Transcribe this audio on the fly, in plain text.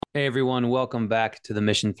Hey everyone, welcome back to the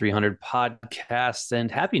Mission 300 podcast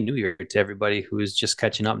and Happy New Year to everybody who is just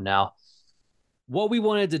catching up now. What we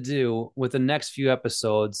wanted to do with the next few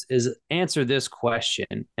episodes is answer this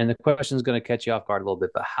question, and the question is going to catch you off guard a little bit,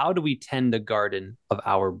 but how do we tend the garden of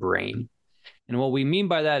our brain? And what we mean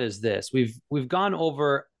by that is this. We've gone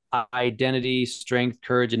over identity, strength,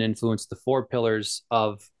 courage, and influence, the four pillars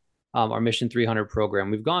of our Mission 300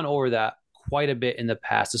 program. We've gone over that quite a bit in the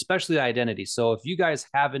past, especially identity. So if you guys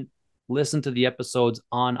haven't listened to the episodes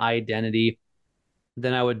on identity,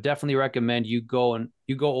 then I would definitely recommend you go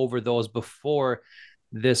over those before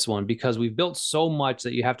this one, because we've built so much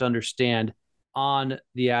that you have to understand on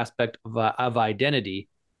the aspect of identity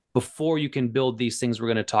before you can build these things we're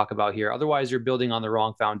going to talk about here. Otherwise, you're building on the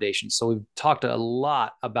wrong foundation. So we've talked a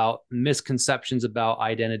lot about misconceptions about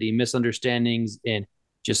identity, misunderstandings in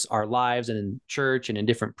just our lives and in church and in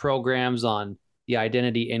different programs on the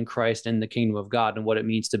identity in Christ and the kingdom of God and what it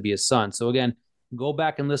means to be a son. So again, go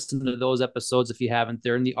back and listen to those episodes if you haven't.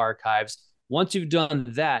 They're in the archives. Once you've done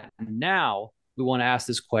that, now we want to ask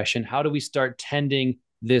this question: how do we start tending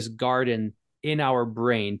this garden in our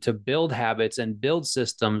brain to build habits and build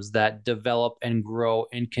systems that develop and grow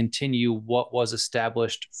and continue what was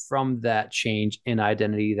established from that change in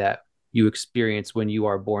identity that you experience when you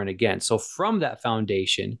are born again? So from that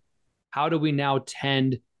foundation, how do we now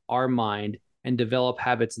tend our mind and develop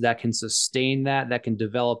habits that can sustain that can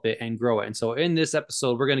develop it and grow it? And so in this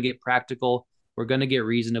episode, we're going to get practical, we're going to get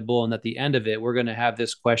reasonable, and at the end of it, we're going to have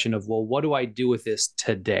this question of, well, what do I do with this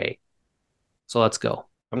today? So let's go.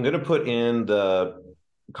 I'm going to put in the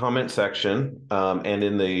comment section and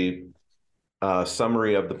in the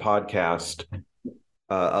summary of the podcast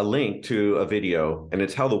a link to a video, and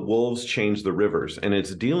it's how the wolves change the rivers. And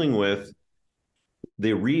it's dealing with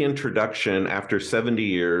the reintroduction after 70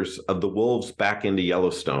 years of the wolves back into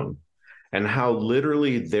Yellowstone, and how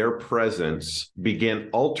literally their presence began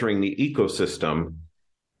altering the ecosystem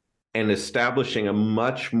and establishing a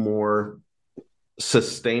much more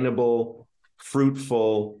sustainable,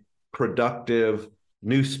 fruitful, productive,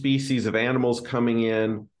 new species of animals coming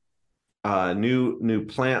in, new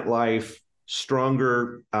plant life,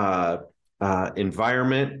 stronger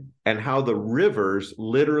environment, and how the rivers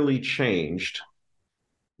literally changed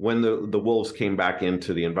when the wolves came back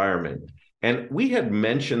into the environment. And we had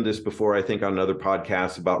mentioned this before, I think, on another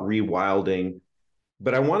podcast about rewilding,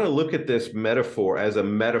 but I want to look at this metaphor as a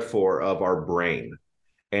metaphor of our brain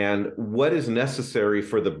and what is necessary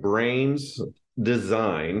for the brain's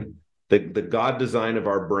design, the God design of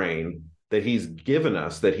our brain that he's given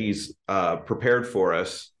us, that he's prepared for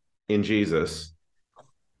us in Jesus.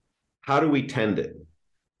 How do we tend it?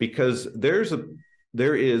 Because there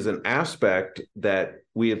is an aspect that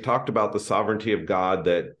we have talked about, the sovereignty of God,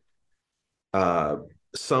 that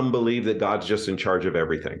some believe that God's just in charge of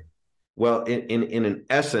everything. Well, in an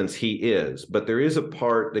essence, he is, but there is a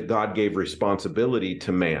part that God gave responsibility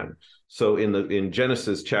to man. So in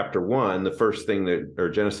Genesis chapter 1, the first thing or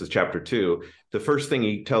Genesis chapter 2, the first thing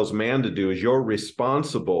he tells man to do is, you're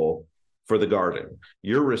responsible for the garden.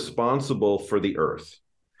 You're responsible for the earth.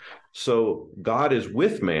 So God is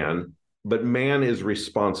with man, but man is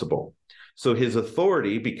responsible. So his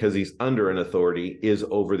authority, because he's under an authority, is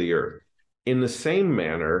over the earth. In the same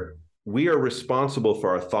manner, we are responsible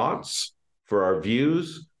for our thoughts, for our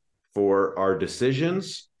views, for our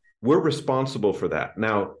decisions. We're responsible for that.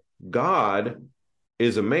 Now, God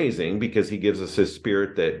is amazing because he gives us his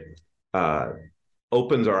spirit that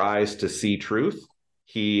opens our eyes to see truth.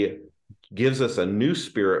 He gives us a new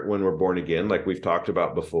spirit when we're born again, like we've talked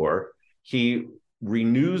about before. He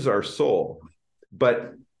renews our soul.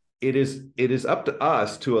 But it is up to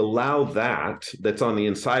us to allow that's on the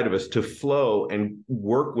inside of us to flow and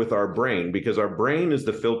work with our brain, because our brain is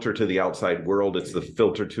the filter to the outside world. It's the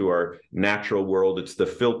filter to our natural world. It's the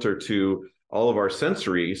filter to all of our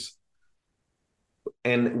sensories.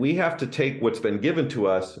 And we have to take what's been given to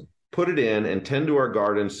us, put it in, and tend to our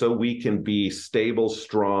garden so we can be stable,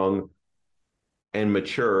 strong, and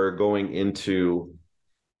mature going into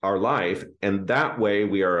our life. And that way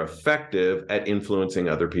we are effective at influencing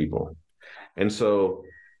other people. And so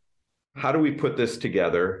how do we put this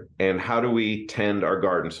together, and how do we tend our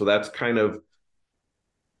garden? So that's kind of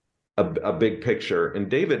a big picture. And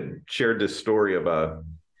David shared this story of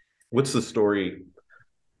what's the story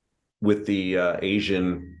with the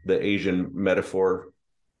Asian metaphor?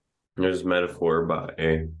 There's a metaphor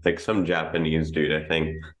by like some Japanese dude, I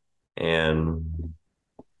think. And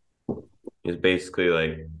it's basically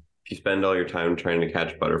like, if you spend all your time trying to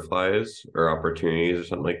catch butterflies or opportunities or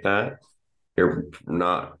something like that,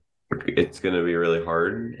 it's going to be really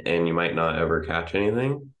hard and you might not ever catch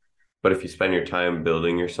anything. But if you spend your time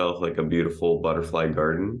building yourself like a beautiful butterfly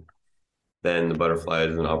garden, then the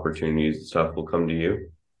butterflies and opportunities and stuff will come to you.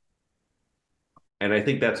 And I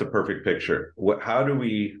think that's a perfect picture. How do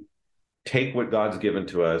we take what God's given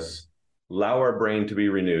to us, allow our brain to be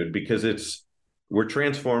renewed, because we're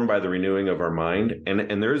transformed by the renewing of our mind,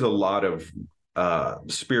 and there's a lot of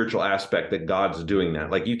spiritual aspect that God's doing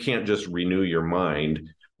that. Like, you can't just renew your mind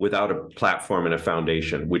without a platform and a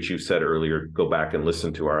foundation, which you said earlier. Go back and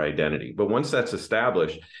listen to our identity. But once that's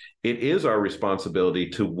established, it is our responsibility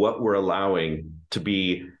to what we're allowing to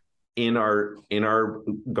be in our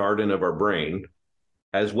garden of our brain,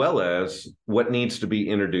 as well as what needs to be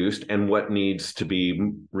introduced and what needs to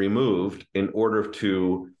be removed in order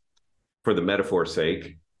to, for the metaphor's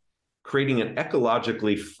sake, creating an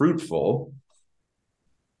ecologically fruitful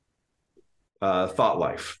thought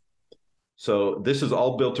life. So this is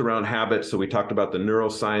all built around habits. So we talked about the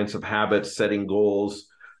neuroscience of habits, setting goals,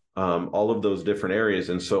 all of those different areas.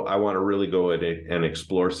 And so I want to really go in and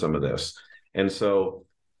explore some of this. And so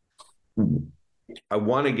I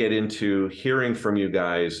want to get into hearing from you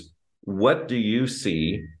guys. What do you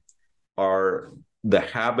see are the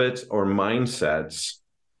habits or mindsets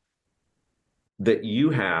that you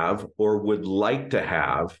have or would like to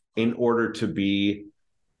have in order to be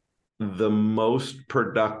the most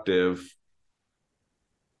productive?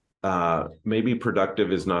 Maybe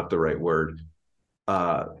productive is not the right word.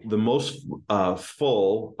 The most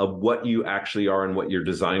full of what you actually are and what you're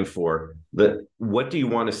designed for. What do you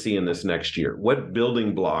want to see in this next year? What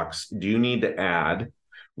building blocks do you need to add?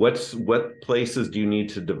 What places do you need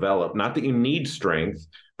to develop? Not that you need strength,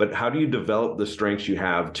 but how do you develop the strengths you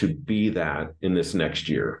have to be that in this next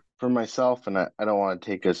year? For myself, and I don't want to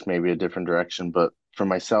take us maybe a different direction, but for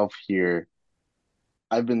myself here,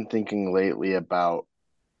 I've been thinking lately about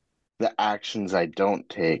the actions I don't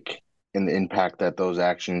take and the impact that those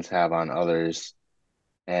actions have on others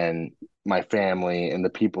and my family and the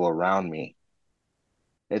people around me.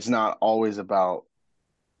 It's not always about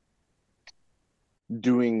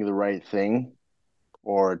doing the right thing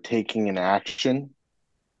or taking an action,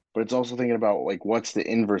 but it's also thinking about, like, what's the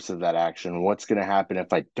inverse of that action? What's going to happen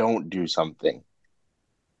if I don't do something?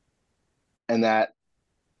 And that,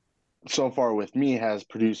 so far with me, has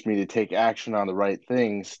produced me to take action on the right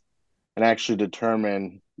things and actually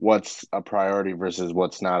determine what's a priority versus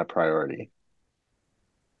what's not a priority.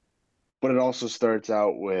 But it also starts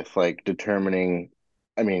out with, like, determining,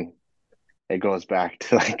 I mean, it goes back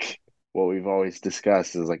to, like, what we've always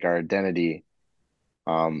discussed is, like, our identity.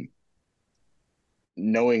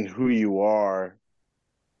 Knowing who you are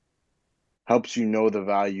helps you know the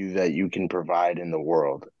value that you can provide in the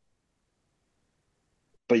world.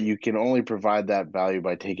 But you can only provide that value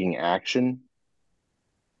by taking action.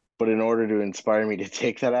 But in order to inspire me to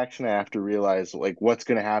take that action, I have to realize, like, what's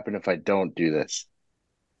going to happen if I don't do this?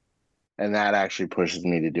 And that actually pushes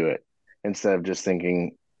me to do it instead of just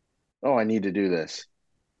thinking, oh, I need to do this.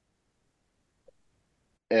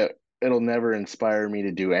 It'll never inspire me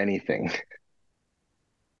to do anything.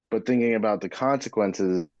 But thinking about the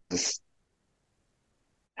consequences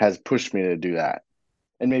has pushed me to do that.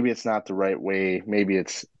 And maybe it's not the right way. Maybe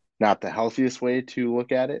it's not the healthiest way to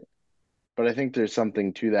look at it. But I think there's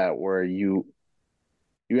something to that where you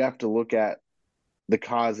have to look at the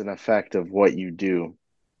cause and effect of what you do.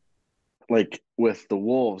 Like with the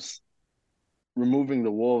wolves, removing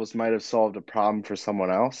the wolves might have solved a problem for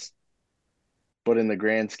someone else. But in the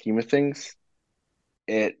grand scheme of things,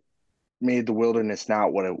 it made the wilderness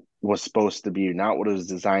not what it was supposed to be, not what it was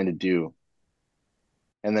designed to do.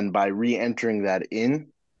 And then by re-entering that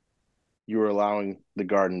you were allowing the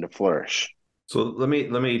garden to flourish. So let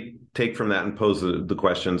me take from that and pose the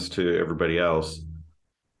questions to everybody else.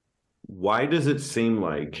 Why does it seem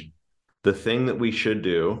like the thing that we should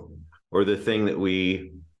do, or the thing that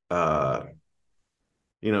we,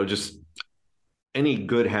 just any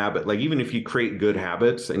good habit, like even if you create good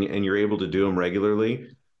habits and you're able to do them regularly,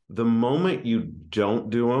 the moment you don't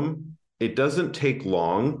do them, it doesn't take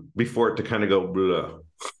long before it to kind of go blah.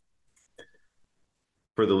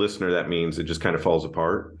 For the listener, that means it just kind of falls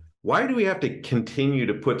apart. Why do we have to continue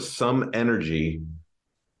to put some energy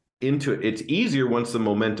into it? It's easier once the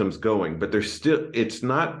momentum's going, but it's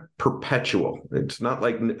not perpetual. It's not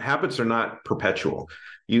like habits are not perpetual.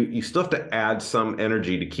 You still have to add some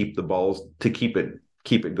energy to keep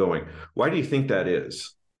it going. Why do you think that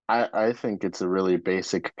is? I think it's a really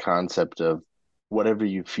basic concept of whatever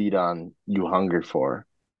you feed on, you hunger for.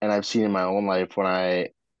 And I've seen in my own life when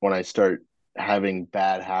I start having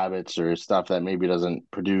bad habits or stuff that maybe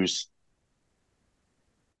doesn't produce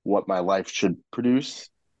what my life should produce.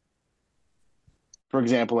 For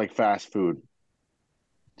example, like fast food.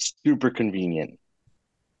 super convenient.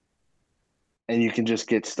 And you can just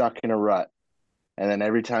get stuck in a rut. And then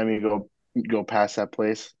every time you go past that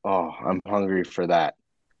place, oh, I'm hungry for that.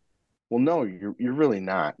 Well, no, you're really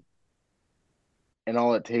not. And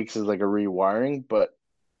all it takes is like a rewiring, but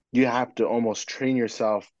you have to almost train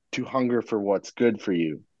yourself to hunger for what's good for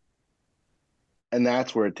you. And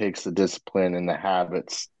that's where it takes the discipline and the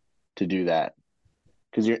habits to do that.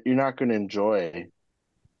 Because you're not going to enjoy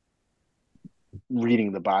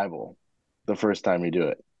reading the Bible the first time you do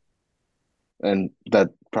it. And that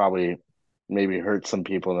probably maybe hurts some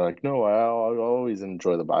people. They're like, no, I'll always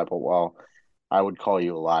enjoy the Bible. Well, I would call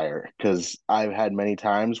you a liar, because I've had many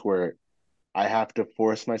times where I have to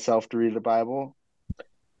force myself to read the Bible,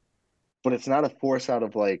 but it's not a force out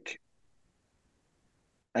of like,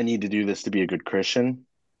 I need to do this to be a good Christian.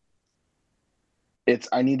 It's,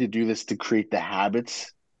 I need to do this to create the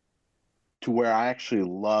habits to where I actually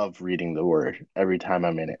love reading the word every time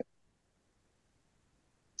I'm in it.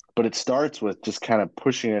 But it starts with just kind of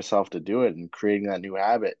pushing yourself to do it and creating that new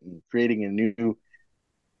habit and creating a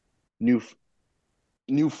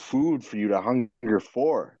new food for you to hunger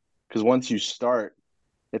for. Because once you start,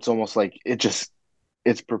 it's almost like it's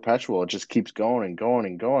perpetual. It just keeps going and going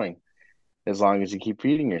and going as long as you keep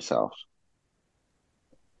feeding yourself.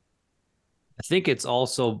 I think it's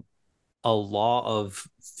also a law of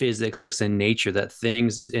physics and nature that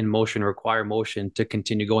things in motion require motion to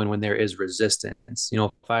continue going when there is resistance. You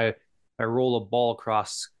know, if I roll a ball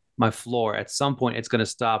across my floor, at some point it's going to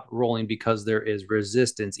stop rolling because there is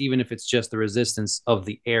resistance, even if it's just the resistance of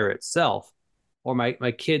the air itself. Or my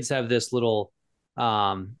kids have this little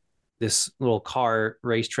car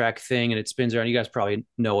racetrack thing, and it spins around. You guys probably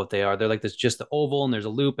know what they are. They're like this, just the oval, and there's a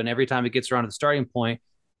loop, and every time it gets around to the starting point,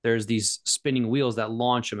 there's these spinning wheels that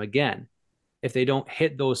launch them again. If they don't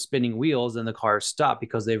hit those spinning wheels, then the cars stop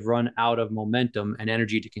because they've run out of momentum and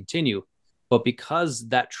energy to continue. But because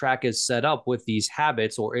that track is set up with these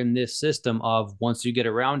habits, or in this system of once you get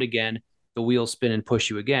around again, the wheels spin and push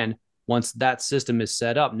you again. Once that system is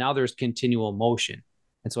set up, now there's continual motion.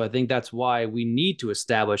 And so I think that's why we need to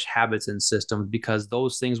establish habits and systems, because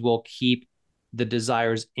those things will keep the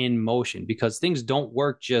desires in motion, because things don't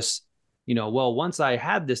work just, well, once I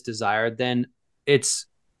had this desire, then it's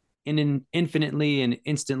infinitely and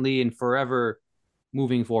instantly and forever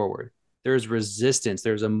moving forward. There's resistance,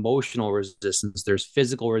 there's emotional resistance, there's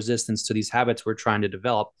physical resistance to these habits we're trying to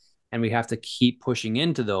develop. And we have to keep pushing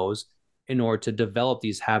into those in order to develop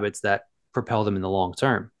these habits that propel them in the long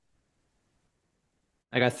term.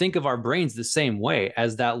 Like, I think of our brains the same way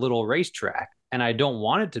as that little racetrack, and I don't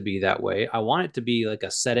want it to be that way. I want it to be like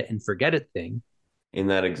a set it and forget it thing. In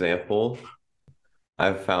that example,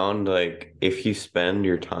 I've found like if you spend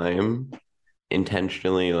your time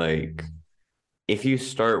intentionally, like if you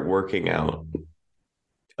start working out,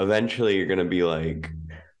 eventually you're going to be like,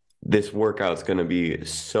 this workout's going to be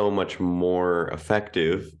so much more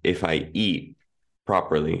effective if I eat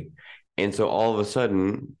properly. And so all of a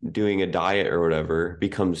sudden doing a diet or whatever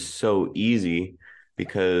becomes so easy,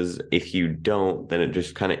 because if you don't, then it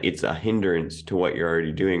just kind of, it's a hindrance to what you're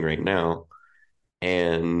already doing right now.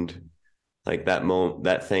 And like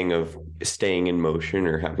that thing of staying in motion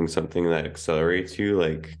or having something that accelerates you,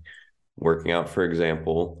 like working out, for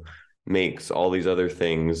example, makes all these other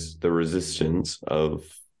things, the resistance of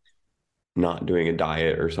not doing a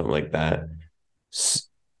diet or something like that,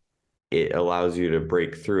 it allows you to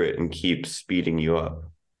break through it and keep speeding you up.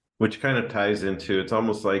 Which kind of ties into, it's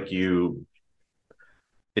almost like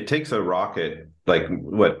it takes a rocket, like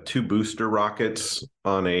what, 2 booster rockets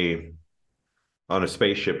on a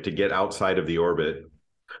spaceship to get outside of the orbit.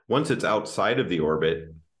 Once it's outside of the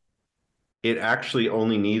orbit, it actually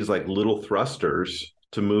only needs like little thrusters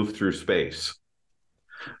to move through space.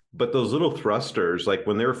 But those little thrusters, like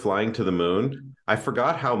when they were flying to the moon, I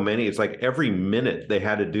forgot how many, it's like every minute they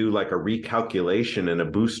had to do like a recalculation and a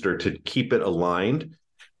booster to keep it aligned,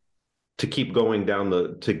 to keep going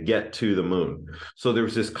down to get to the moon. So there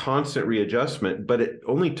was this constant readjustment, but it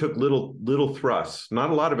only took little thrusts, not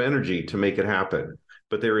a lot of energy to make it happen,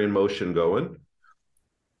 but they were in motion going.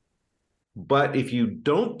 But if you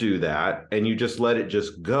don't do that and you just let it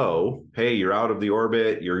just go, hey, you're out of the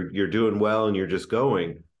orbit, you're doing well, and you're just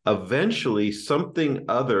going, eventually something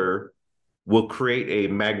other will create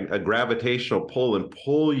a gravitational pull and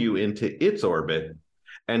pull you into its orbit.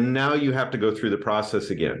 And now you have to go through the process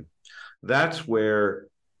again. That's where,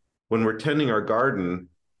 when we're tending our garden,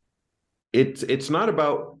 it's not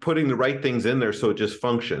about putting the right things in there so it just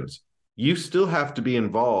functions. You still have to be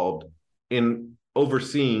involved in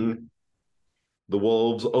overseeing the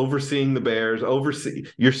wolves, overseeing the bears,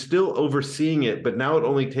 you're still overseeing it, but now it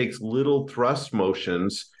only takes little thrust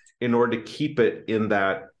motions in order to keep it in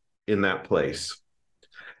that place.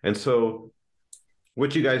 And so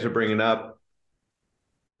what you guys are bringing up,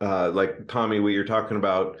 like Tommy, what you're talking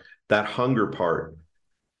about, that hunger part,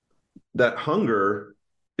 that hunger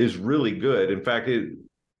is really good. In fact,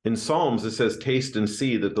 in Psalms, it says, taste and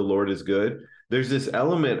see that the Lord is good. There's this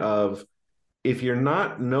element of, if you're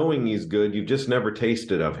not knowing he's good, you've just never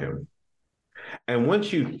tasted of him. And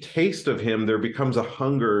once you taste of him, there becomes a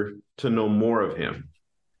hunger to know more of him.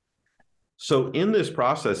 So in this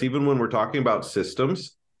process, even when we're talking about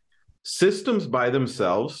systems by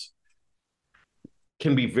themselves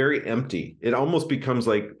can be very empty. It almost becomes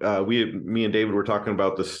like me and David were talking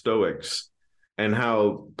about the Stoics and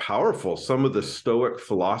how powerful some of the Stoic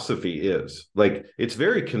philosophy is. Like, it's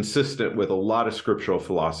very consistent with a lot of scriptural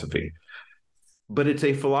philosophy, but it's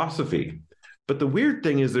a philosophy. But the weird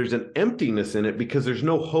thing is there's an emptiness in it because there's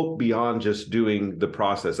no hope beyond just doing the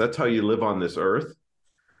process. That's how you live on this earth.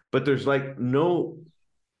 But there's no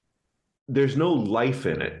life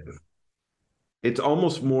in it. It's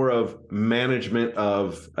almost more of management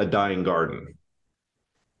of a dying garden.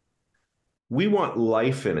 We want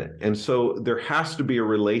life in it. And so there has to be a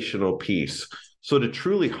relational piece. So to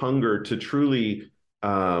truly hunger, to truly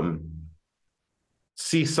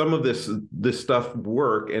see some of this stuff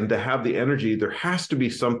work and to have the energy, there has to be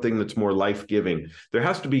something that's more life-giving. There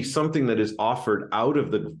has to be something that is offered out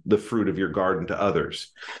of the fruit of your garden to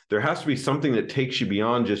others. There has to be something that takes you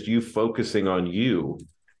beyond just you focusing on you,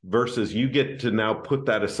 versus you get to now put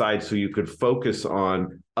that aside so you could focus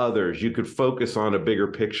on others. You could focus on a bigger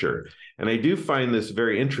picture. And I do find this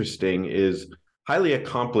very interesting is highly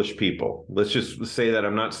accomplished people. Let's just say that.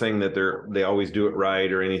 I'm not saying that they always do it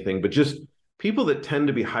right or anything, but just people that tend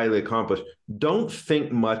to be highly accomplished don't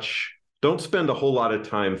think much, don't spend a whole lot of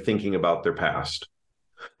time thinking about their past.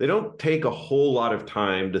 They don't take a whole lot of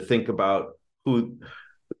time to think about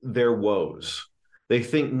their woes. They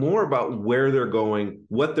think more about where they're going,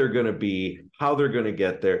 what they're going to be, how they're going to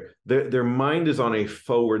get there. Their mind is on a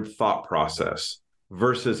forward thought process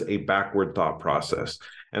versus a backward thought process.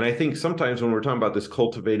 And I think sometimes when we're talking about this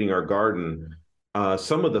cultivating our garden,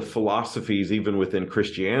 some of the philosophies, even within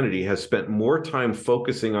Christianity, has spent more time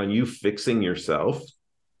focusing on you fixing yourself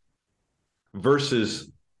versus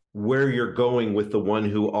where you're going with the one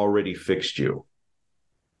who already fixed you.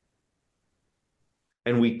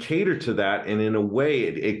 And we cater to that. And in a way,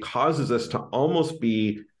 it causes us to almost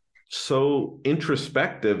be so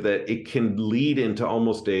introspective that it can lead into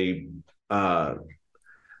almost it's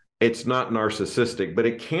not narcissistic, but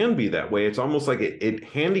it can be that way. It's almost like it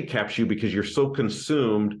handicaps you because you're so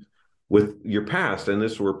consumed with your past. And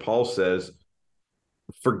this is where Paul says,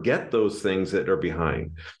 forget those things that are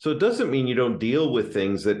behind. So it doesn't mean you don't deal with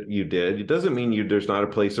things that you did. It doesn't mean there's not a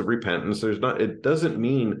place of repentance. It doesn't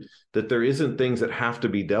mean that there isn't things that have to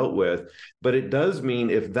be dealt with, but it does mean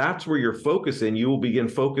if that's where you're focusing, you will begin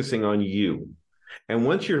focusing on you. And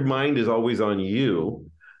once your mind is always on you,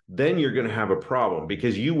 then you're going to have a problem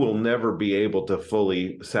because you will never be able to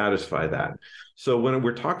fully satisfy that. So when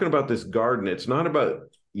we're talking about this garden, it's not about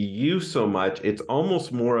you so much. It's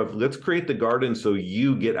almost more of, let's create the garden so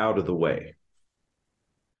you get out of the way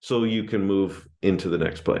so you can move into the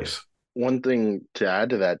next place. One thing to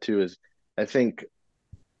add to that too is I think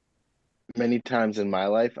many times in my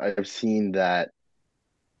life, I've seen that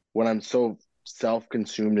when I'm so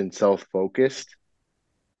self-consumed and self-focused,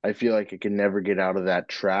 I feel like I can never get out of that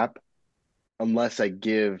trap unless I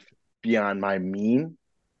give beyond my mean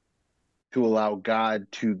to allow God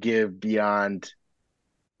to give beyond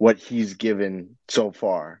what he's given so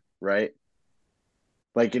far, right?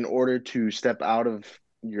 Like, in order to step out of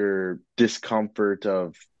your discomfort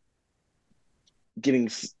of getting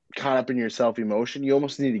caught up in your self-emotion, you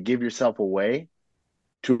almost need to give yourself away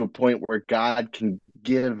to a point where God can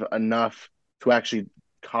give enough to actually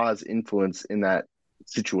cause influence in that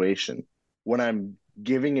situation. When I'm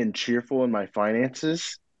giving and cheerful in my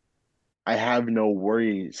finances, I have no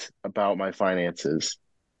worries about my finances.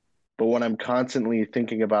 But when I'm constantly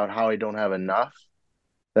thinking about how I don't have enough,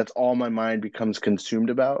 that's all my mind becomes consumed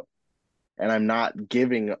about, and I'm not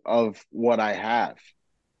giving of what I have.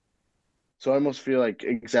 So I almost feel like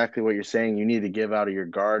exactly what you're saying, you need to give out of your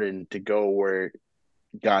garden to go where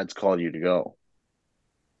God's called you to go.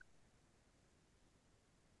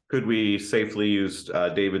 Could we safely use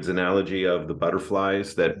David's analogy of the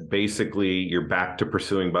butterflies, that basically you're back to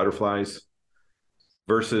pursuing butterflies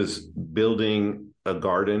versus building a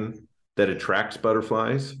garden that attracts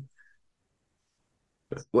butterflies?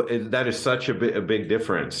 Well, that is such a big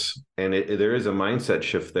difference, and there is a mindset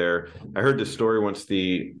shift there. I heard this story once.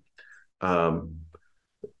 These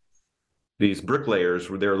bricklayers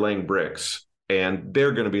they're laying bricks, and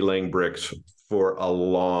they're going to be laying bricks for a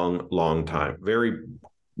long time.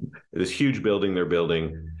 This huge building they're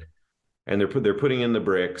building, and they're putting in the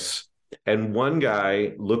bricks. And one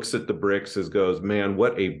guy looks at the bricks and goes, "Man,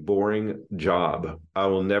 what a boring job! I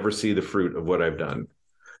will never see the fruit of what I've done."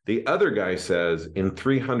 The other guy says, "In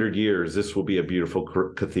 300 years, this will be a beautiful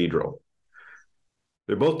cathedral."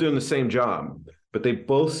 They're both doing the same job, but they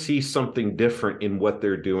both see something different in what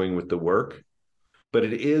they're doing with the work. But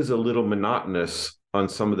it is a little monotonous on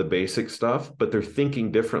some of the basic stuff, but they're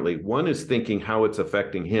thinking differently. One is thinking how it's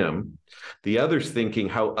affecting him. The other's thinking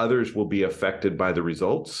how others will be affected by the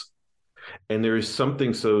results. And there is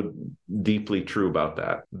something so deeply true about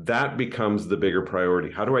that. That becomes the bigger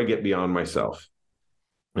priority. How do I get beyond myself?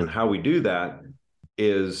 And how we do that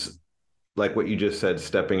is like what you just said,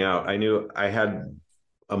 stepping out. I knew I had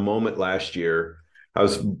a moment last year. I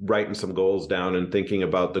was writing some goals down and thinking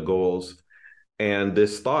about the goals. And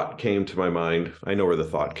this thought came to my mind. I know where the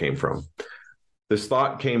thought came from. This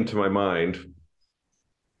thought came to my mind.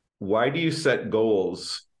 Why do you set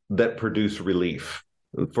goals that produce relief?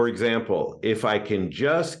 For example, if I can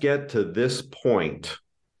just get to this point,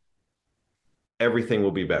 everything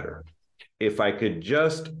will be better. If I could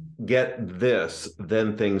just get this,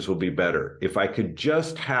 then things will be better. If I could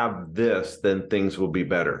just have this, then things will be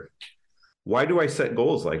better. Why do I set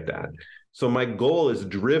goals like that? So my goal is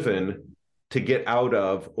driven to get out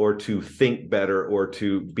of or to think better or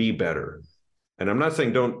to be better. And I'm not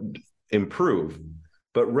saying don't improve,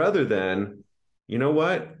 but rather than, you know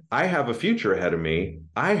what? I have a future ahead of me.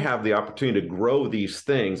 I have the opportunity to grow these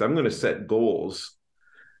things. I'm going to set goals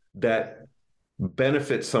that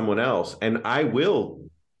benefit someone else, and I will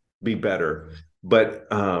be better. But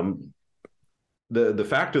the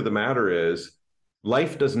fact of the matter is,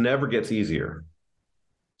 life never gets easier.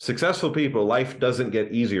 Successful people, life doesn't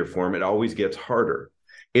get easier for them. It always gets harder.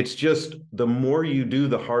 It's just the more you do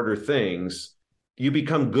the harder things, you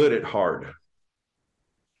become good at hard.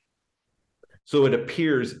 So it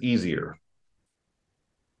appears easier.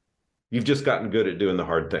 You've just gotten good at doing the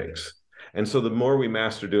hard things. And so the more we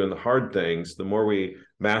master doing the hard things, the more we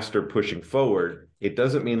master pushing forward. It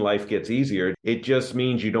doesn't mean life gets easier. It just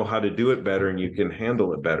means you know how to do it better and you can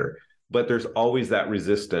handle it better. But there's always that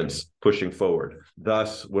resistance pushing forward.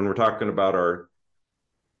 Thus, when we're talking about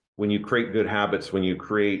when you create good habits, when you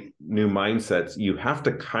create new mindsets, you have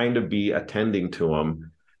to kind of be attending to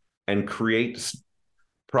them and create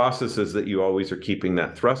processes that you always are keeping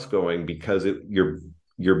that thrust going, because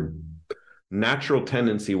your natural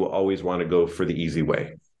tendency will always want to go for the easy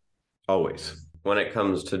way. Always. When it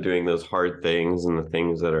comes to doing those hard things and the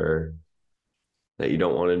things that you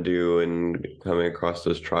don't want to do and coming across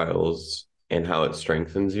those trials and how it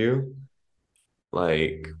strengthens you,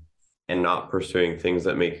 and not pursuing things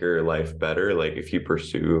that make your life better. Like if you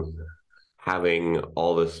pursue having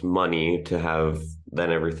all this money to have,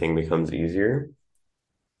 then everything becomes easier.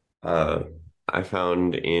 I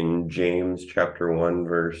found in James chapter 1,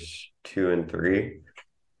 verse 2 and 3,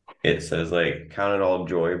 it says, count it all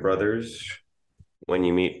joy, brothers, when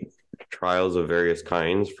you meet trials of various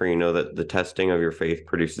kinds, for you know that the testing of your faith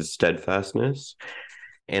produces steadfastness.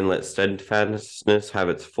 And let steadfastness have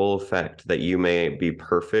its full effect, that you may be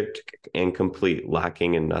perfect and complete,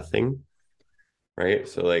 lacking in nothing. Right?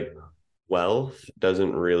 So wealth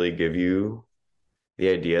doesn't really give you the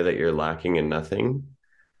idea that you're lacking in nothing.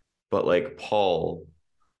 But Paul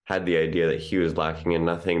had the idea that he was lacking in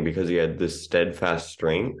nothing because he had this steadfast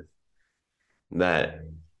strength that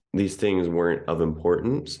these things weren't of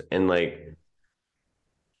importance. And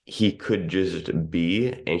he could just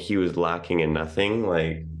be, and he was lacking in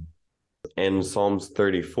nothing. In Psalms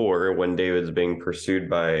 34, when David's being pursued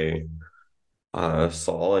by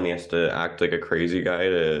Saul and he has to act like a crazy guy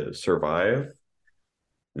to survive,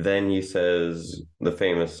 then he says the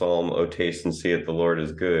famous psalm, "O taste and see that the Lord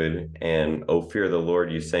is good, and O fear the Lord,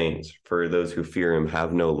 you saints, for those who fear him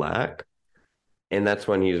have no lack." And that's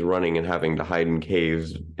when he's running and having to hide in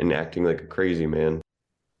caves and acting like a crazy man.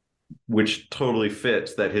 Which totally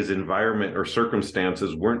fits that his environment or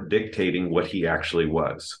circumstances weren't dictating what he actually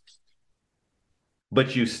was.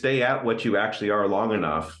 But you stay at what you actually are long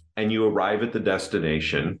enough, and you arrive at the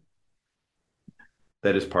destination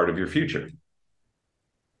that is part of your future.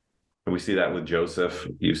 And we see that with Joseph.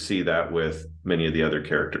 You see that with many of the other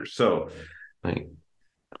characters. So,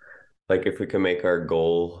 if we can make our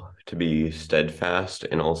goal to be steadfast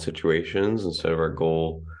in all situations instead of our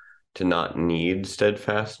goal to not need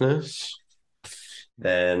steadfastness,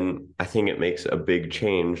 then I think it makes a big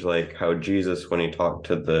change, like how Jesus, when he talked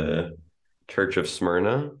to the church of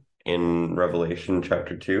Smyrna in Revelation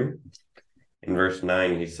chapter 2, in verse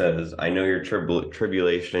 9, he says, I know your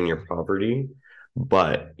tribulation and your poverty,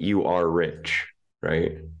 but you are rich,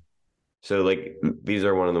 right? So, like, these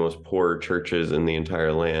are one of the most poor churches in the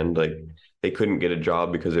entire land. Like, they couldn't get a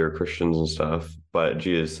job because they were Christians and stuff. But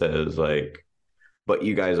Jesus says, like, but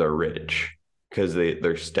you guys are rich because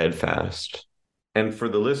they're steadfast. And for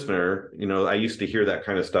the listener, I used to hear that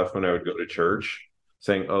kind of stuff when I would go to church,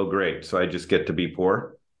 saying, oh, great, so I just get to be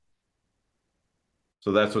poor.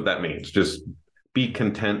 So that's what that means. Just be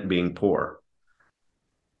content being poor.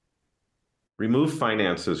 Remove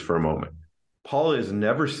finances for a moment. Paul is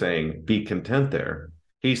never saying be content there.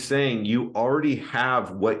 He's saying you already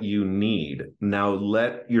have what you need. Now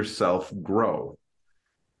let yourself grow.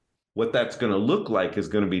 What that's going to look like is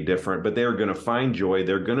going to be different, but they're going to find joy.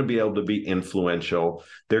 They're going to be able to be influential.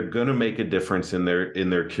 They're going to make a difference in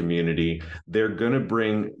their community. They're going to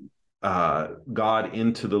bring God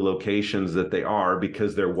into the locations that they are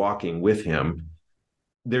because they're walking with him.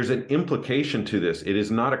 There's an implication to this. It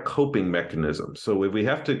is not a coping mechanism. So if we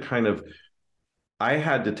have to I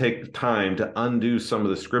had to take time to undo some of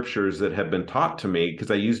the scriptures that have been taught to me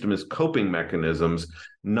because I used them as coping mechanisms,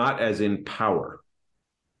 not as in power.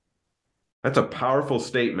 That's a powerful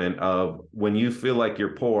statement of when you feel like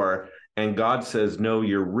you're poor and God says, no,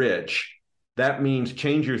 you're rich. That means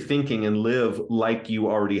change your thinking and live like you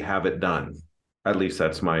already have it done. At least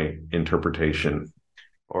that's my interpretation.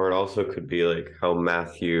 Or it also could be like how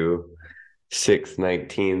Matthew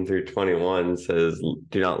 6:19 through 21 says,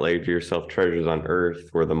 do not lay to yourself treasures on earth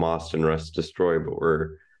where the moth and rust destroy,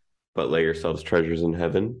 but lay yourselves treasures in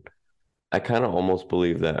heaven. I kind of almost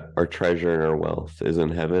believe that our treasure and our wealth is in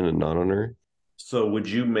heaven and not on earth. So would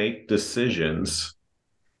you make decisions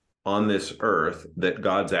on this earth that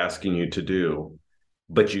God's asking you to do,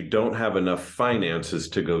 but you don't have enough finances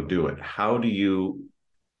to go do it? How do you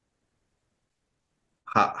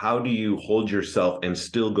hold yourself and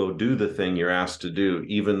still go do the thing you're asked to do,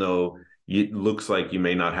 even though it looks like you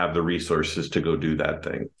may not have the resources to go do that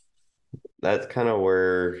thing? That's kind of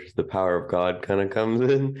where the power of God kind of comes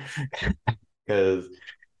in, because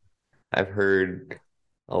I've heard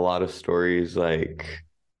a lot of stories like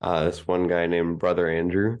this one guy named Brother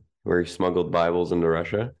Andrew, where he smuggled Bibles into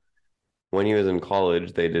Russia. When he was in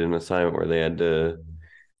college, they did an assignment where they had to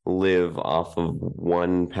live off of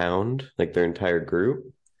 £1, like their entire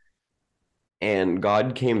group. And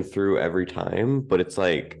God came through every time, but it's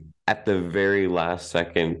like at the very last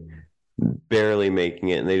second, barely making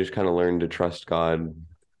it, and they just kind of learned to trust God.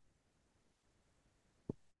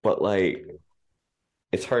 But like,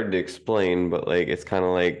 it's hard to explain, but like, it's kind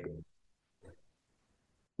of like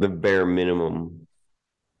the bare minimum.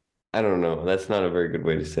 I don't know. That's not a very good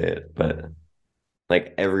way to say it, but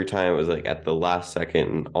like every time it was like at the last second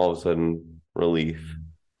and all of a sudden relief.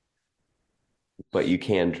 But you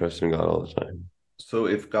can trust in God all the time. So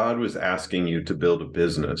if God was asking you to build a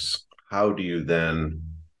business, how do you then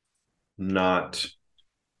not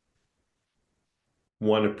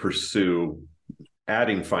want to pursue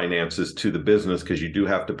adding finances to the business? Because you do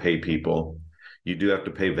have to pay people. You do have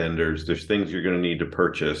to pay vendors. There's things you're going to need to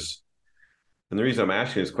purchase. And the reason I'm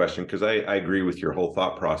asking this question, because I agree with your whole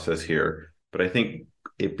thought process here, but I think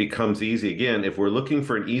it becomes easy. Again, if we're looking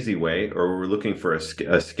for an easy way or we're looking for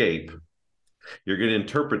escape, you're going to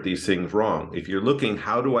interpret these things wrong. If you're looking,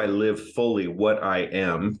 how do I live fully what I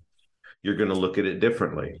am? You're going to look at it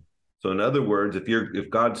differently. So in other words, if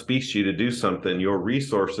God speaks to you to do something, your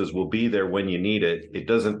resources will be there when you need it.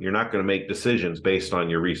 You're not going to make decisions based on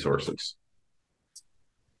your resources.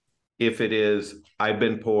 If it is, I've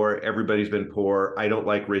been poor, everybody's been poor, I don't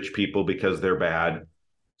like rich people because they're bad,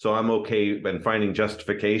 so I'm okay and finding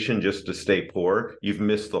justification just to stay poor, you've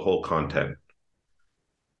missed the whole content.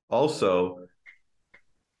 Also,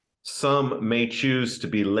 some may choose to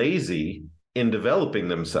be lazy in developing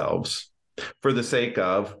themselves for the sake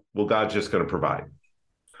of, well, God's just going to provide.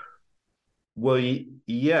 Well,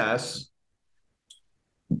 yes,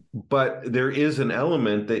 but there is an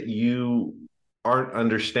element that you aren't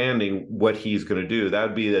understanding what he's going to do. That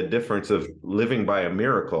would be the difference of living by a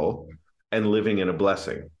miracle and living in a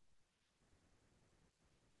blessing.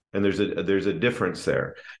 And there's a difference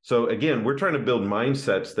there. So again, we're trying to build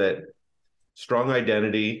mindsets that strong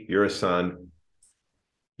identity, you're a son,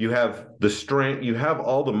 you have the strength, you have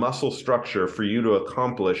all the muscle structure for you to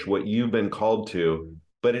accomplish what you've been called to,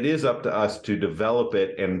 but it is up to us to develop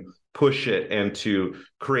it and push it and to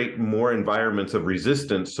create more environments of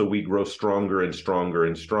resistance so we grow stronger and stronger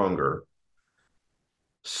and stronger.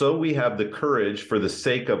 So we have the courage, for the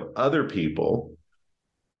sake of other people,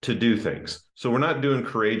 to do things. So we're not doing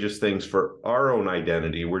courageous things for our own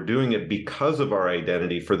identity. We're doing it because of our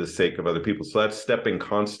identity for the sake of other people. So that's stepping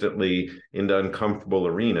constantly into uncomfortable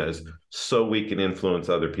arenas so we can influence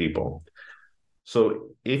other people. So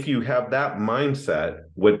if you have that mindset,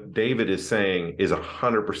 what David is saying is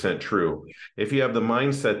 100% true. If you have the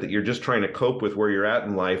mindset that you're just trying to cope with where you're at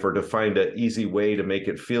in life or to find an easy way to make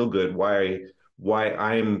it feel good, why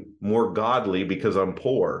I'm more godly because I'm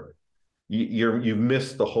poor, you've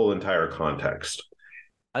missed the whole entire context.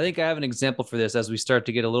 I think I have an example for this as we start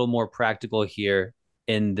to get a little more practical here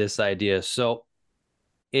in this idea. So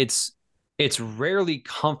it's rarely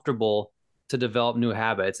comfortable to develop new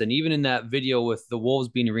habits. And even in that video with the wolves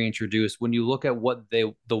being reintroduced, when you look at what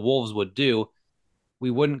the wolves would do,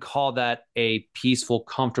 we wouldn't call that a peaceful,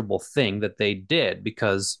 comfortable thing that they did,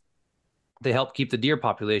 because they helped keep the deer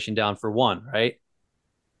population down, for one, right?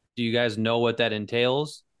 Do you guys know what that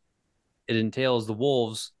entails? It entails the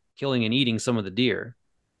wolves killing and eating some of the deer.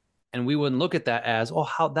 And we wouldn't look at that as, oh,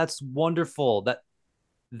 how that's wonderful.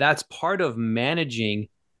 That's part of managing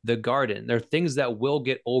the garden. There are things that will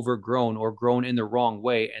get overgrown or grown in the wrong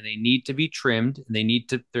way, and they need to be trimmed. And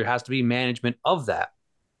there has to be management of that.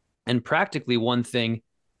 And practically one thing,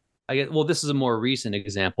 this is a more recent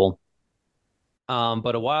example.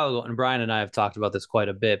 But a while ago, and Brian and I have talked about this quite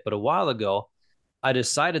a bit, but a while ago, I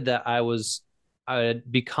decided that I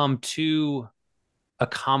had become too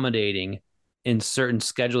accommodating in certain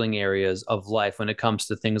scheduling areas of life when it comes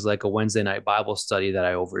to things like a Wednesday night Bible study that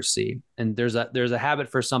I oversee. And there's a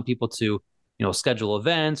habit for some people to, schedule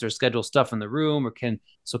events or schedule stuff in the room, or can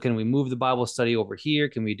we move the Bible study over here?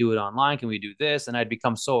 Can we do it online? Can we do this? And I'd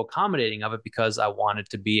become so accommodating of it because I wanted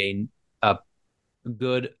to be a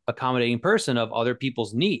good accommodating person of other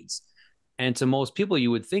people's needs. And to most people,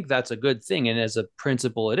 you would think that's a good thing. And as a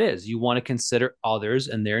principle, it is. You want to consider others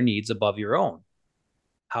and their needs above your own.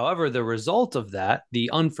 However, the result of that,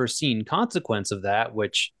 the unforeseen consequence of that,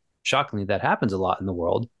 which shockingly that happens a lot in the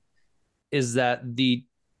world, is that the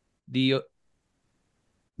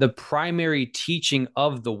primary teaching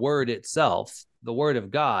of the word itself, the word of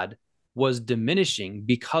God, was diminishing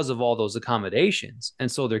because of all those accommodations. And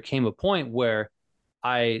so there came a point where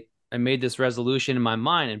I made this resolution in my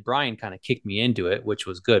mind, and Brian kind of kicked me into it, which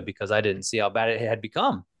was good because I didn't see how bad it had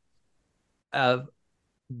become. I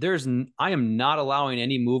am not allowing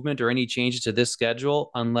any movement or any changes to this schedule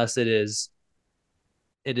unless it is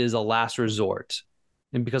a last resort.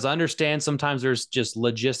 And because I understand sometimes there's just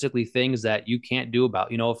logistically things that you can't do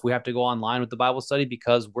about, if we have to go online with the Bible study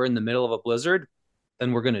because we're in the middle of a blizzard,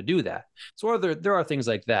 then we're going to do that. So there are things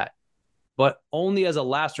like that, but only as a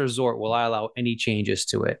last resort will I allow any changes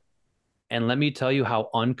to it. And let me tell you how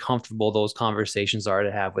uncomfortable those conversations are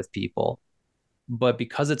to have with people. But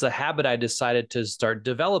because it's a habit I decided to start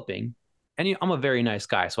developing, and I'm a very nice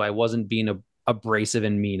guy, so I wasn't being abrasive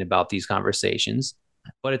and mean about these conversations,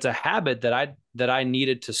 but it's a habit that I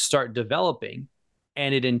needed to start developing,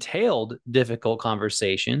 and it entailed difficult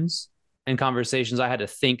conversations and conversations I had to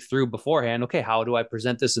think through beforehand. Okay, how do I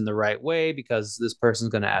present this in the right way? Because this person's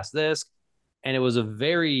going to ask this. And it was a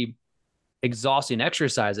very exhausting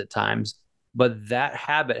exercise at times, but that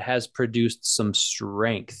habit has produced some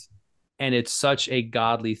strength. And it's such a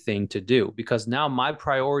godly thing to do because now my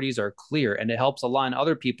priorities are clear, and it helps align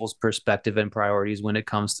other people's perspective and priorities when it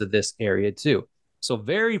comes to this area too. So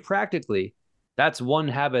very practically, that's one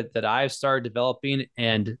habit that I've started developing,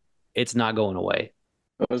 and it's not going away.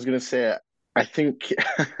 I was going to say, I think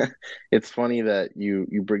it's funny that you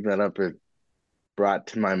bring that up. It brought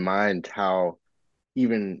to my mind how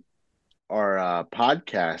even our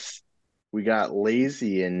podcast, we got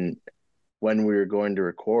lazy and when we were going to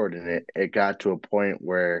record, and it got to a point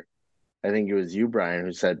where I think it was you, Brian,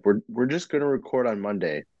 who said we're just going to record on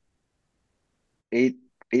Monday,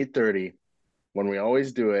 8:30, when we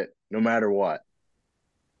always do it, no matter what,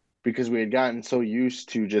 because we had gotten so used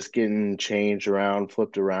to just getting changed around,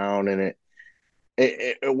 flipped around, and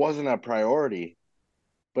it wasn't a priority.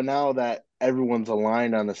 But now that everyone's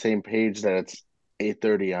aligned on the same page that it's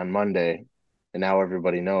 8:30 on Monday, and now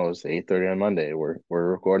everybody knows 8:30 on Monday, we're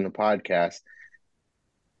recording a podcast.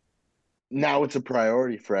 Now it's a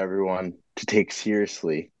priority for everyone to take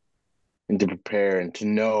seriously and to prepare and to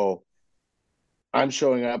know I'm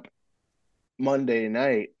showing up Monday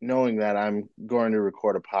night knowing that I'm going to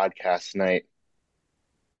record a podcast tonight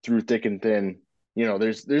through thick and thin.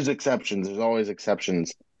 There's exceptions. There's always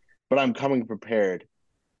exceptions. But I'm coming prepared.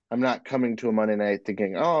 I'm not coming to a Monday night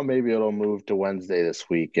thinking, oh, maybe it'll move to Wednesday this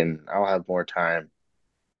week and I'll have more time.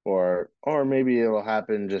 Or maybe it'll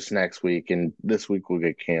happen just next week and this week will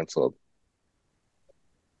get canceled.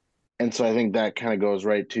 And so I think that kind of goes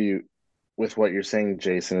right to with what you're saying,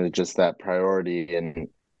 Jason, is just that priority and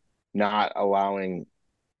not allowing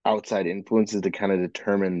outside influences to kind of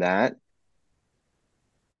determine that.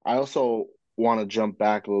 I also want to jump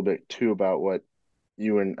back a little bit too about what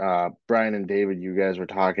you and Brian and David, you guys were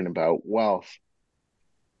talking about wealth.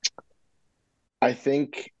 I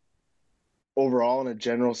think overall, in a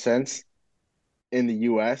general sense, in the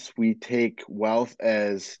US, we take wealth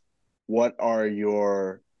as what are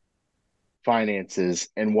your finances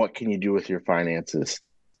and what can you do with your finances.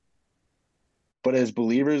 But as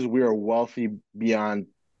believers, we are wealthy beyond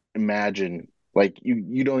imagine. Like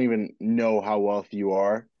you don't even know how wealthy you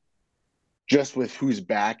are just with who's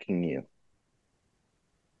backing you.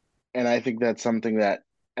 And I think that's something that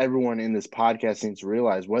everyone in this podcast needs to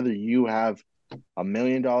realize, whether you have $1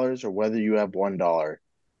 million or whether you have $1,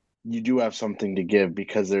 you do have something to give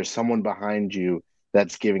because there's someone behind you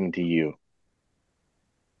that's giving to you.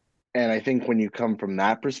 And I think when you come from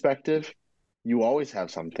that perspective, you always have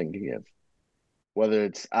something to give, whether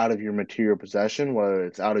it's out of your material possession, whether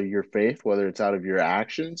it's out of your faith, whether it's out of your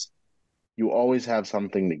actions, you always have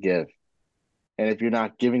something to give. And if you're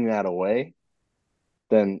not giving that away,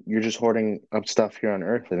 then you're just hoarding up stuff here on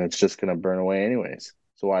earth and it's just going to burn away anyways.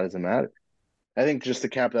 So why does it matter? I think just to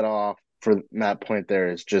cap that off for that point there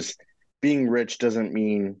is just being rich doesn't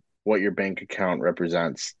mean what your bank account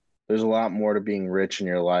represents. There's a lot more to being rich in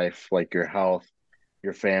your life, like your health,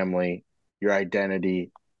 your family, your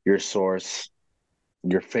identity, your source,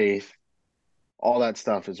 your faith. All that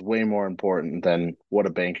stuff is way more important than what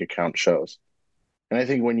a bank account shows. And I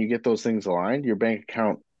think when you get those things aligned, your bank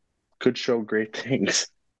account could show great things.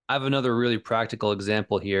 I have another really practical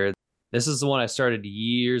example here. This is the one I started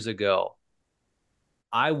years ago.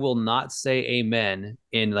 I will not say amen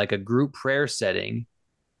in like a group prayer setting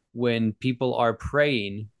when people are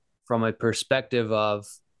praying from a perspective of,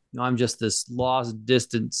 I'm just this lost,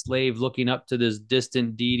 distant slave looking up to this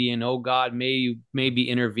distant deity, and oh God, may you maybe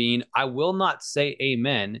intervene. I will not say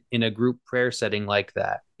amen in a group prayer setting like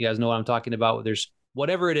that. You guys know what I'm talking about? There's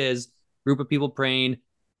whatever it is, group of people praying,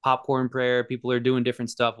 popcorn prayer, people are doing different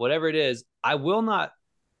stuff, whatever it is, I will not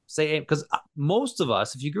say, because most of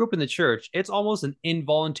us, if you grew up in the church, it's almost an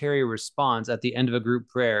involuntary response at the end of a group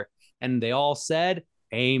prayer. And they all said,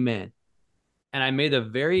 amen. And I made a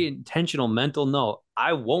very intentional mental note.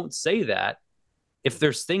 I won't say that if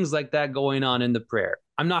there's things like that going on in the prayer.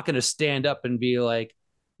 I'm not going to stand up and be like,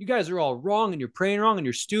 you guys are all wrong and you're praying wrong and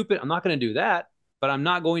you're stupid. I'm not going to do that, but I'm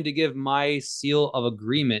not going to give my seal of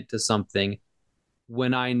agreement to something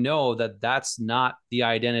when I know that that's not the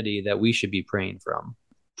identity that we should be praying from.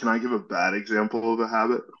 Can I give a bad example of a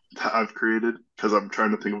habit that I've created? Because I'm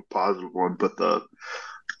trying to think of a positive one, but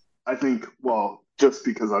I think, well, just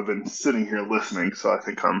because I've been sitting here listening, so I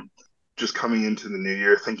think I'm just coming into the new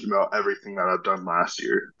year thinking about everything that I've done last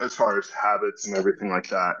year as far as habits and everything like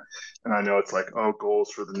that. And I know it's like, oh,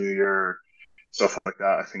 goals for the new year, stuff like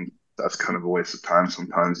that. I think that's kind of a waste of time.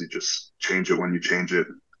 Sometimes you just change it when you change it.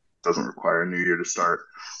 It doesn't require a new year to start.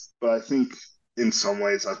 But I think in some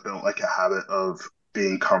ways I've built like a habit of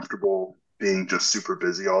being comfortable, being just super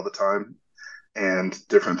busy all the time and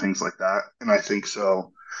different things like that. And I think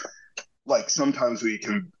so, like sometimes we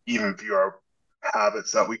can even view our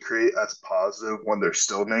habits that we create as positive when they're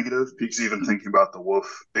still negative, because even thinking about the wolf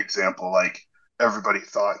example, like everybody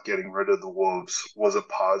thought getting rid of the wolves was a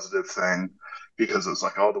positive thing because it was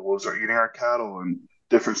like, oh, the wolves are eating our cattle and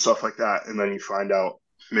different stuff like that. And then you find out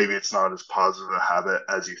maybe it's not as positive a habit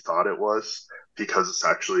as you thought it was because it's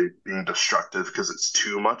actually being destructive because it's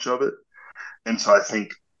too much of it. And so I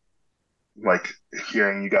think, like,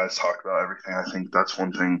 hearing you guys talk about everything, I think that's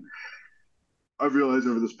one thing I've realized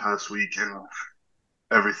over this past week, and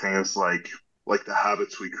everything is like the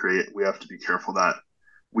habits we create, we have to be careful that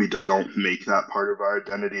we don't make that part of our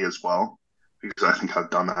identity as well, because I think I've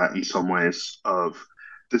done that in some ways of,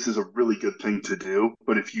 this is a really good thing to do,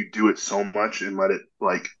 but if you do it so much and let it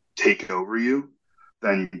like take over you,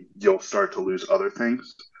 then you'll start to lose other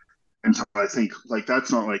things. And so I think like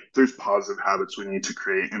that's not like, there's positive habits we need to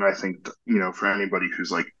create. And I think, you know, for anybody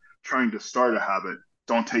who's like trying to start a habit,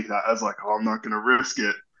 don't take that as like, oh, I'm not going to risk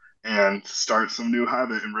it and start some new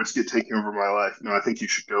habit and risk it taking over my life. No, I think you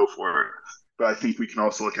should go for it. But I think we can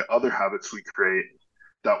also look at other habits we create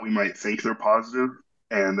that we might think they're positive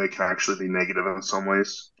and they can actually be negative in some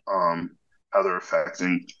ways, how they're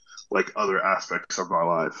affecting like other aspects of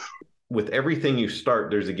our life. With everything you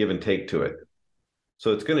start, there's a give and take to it.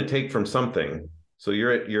 So it's going to take from something. So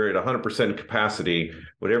you're at 100% capacity.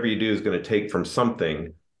 Whatever you do is going to take from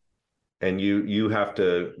something, and you have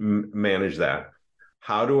to manage that.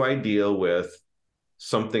 How do I deal with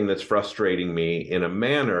something that's frustrating me in a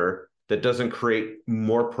manner that doesn't create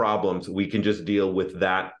more problems. We can just deal with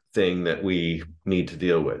that thing that we need to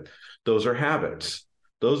deal with. Those are habits.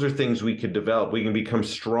 Those are things we could develop. We can become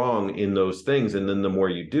strong in those things. And then the more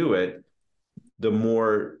you do it, the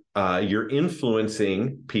more you're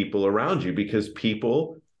influencing people around you, because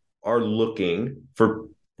people are looking for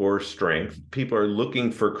strength. People are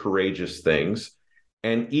looking for courageous things.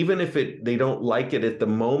 And even if they don't like it at the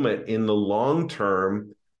moment, in the long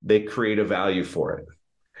term, they create a value for it.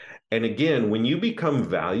 And again, when you become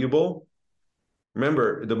valuable,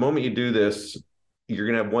 remember, the moment you do this, you're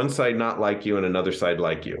going to have one side not like you and another side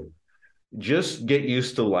like you. Just get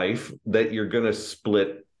used to life that you're going to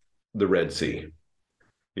split the Red Sea.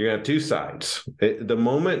 You're going to have two sides. The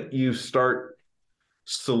moment you start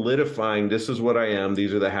solidifying, this is what I am,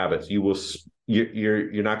 these are the habits,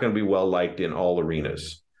 you're not going to be well liked in all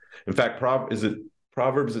arenas. In fact, is it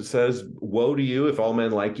Proverbs that says, woe to you if all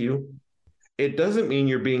men like you? It doesn't mean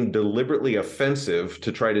you're being deliberately offensive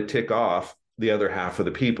to try to tick off the other half of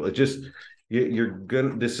the people. It just,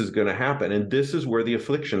 this is going to happen. And this is where the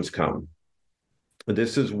afflictions come.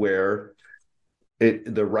 This is where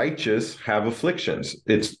the righteous have afflictions.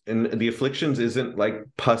 And the afflictions isn't like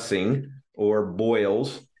pussing or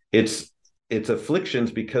boils. It's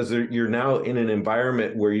afflictions because you're now in an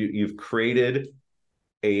environment where you've created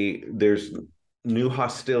there's new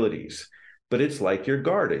hostilities. But it's like your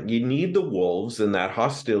garden. You need the wolves and that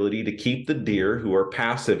hostility to keep the deer, who are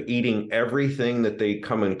passive, eating everything that they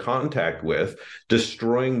come in contact with,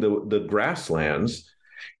 destroying the grasslands.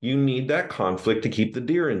 You need that conflict to keep the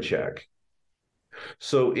deer in check.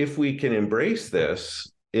 So if we can embrace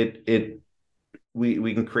this,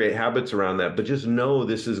 we can create habits around that. But just know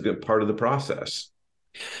this is part of the process.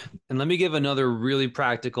 And let me give another really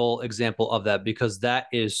practical example of that, because that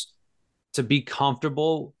is to be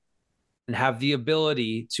comfortable and have the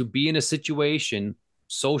ability to be in a situation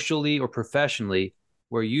socially or professionally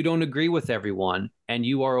where you don't agree with everyone and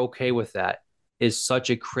you are okay with that, is such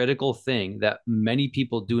a critical thing that many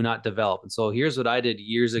people do not develop. And so here's what I did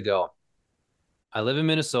years ago. I live in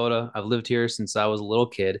Minnesota. I've lived here since I was a little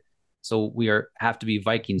kid. So we have to be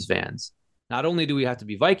Vikings fans. Not only do we have to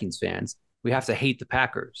be Vikings fans, we have to hate the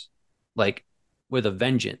Packers, like with a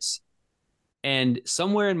vengeance. And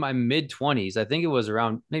somewhere in my mid-20s, I think it was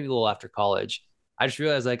around maybe a little after college, I just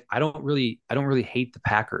realized, like, I don't really hate the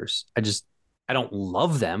Packers. I don't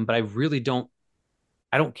love them, but I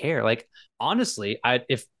don't care. Like, honestly,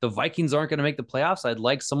 if the Vikings aren't going to make the playoffs, I'd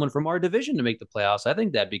like someone from our division to make the playoffs. I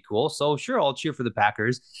think that'd be cool. So sure, I'll cheer for the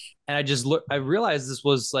Packers. And I realized this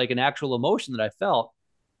was like an actual emotion that I felt.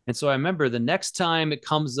 And so I remember the next time it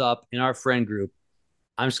comes up in our friend group,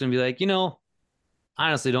 I'm just going to be like,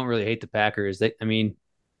 honestly don't really hate the Packers.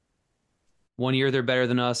 One year they're better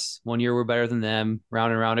than us. One year we're better than them.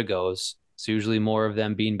 Round and round it goes. It's usually more of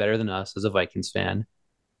them being better than us as a Vikings fan.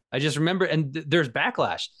 I just remember, and there's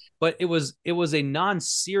backlash, but it was a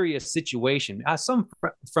non-serious situation. Some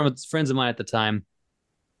from friends of mine at the time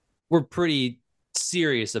were pretty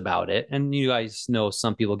serious about it. And you guys know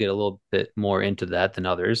some people get a little bit more into that than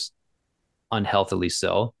others, unhealthily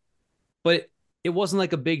so. But it wasn't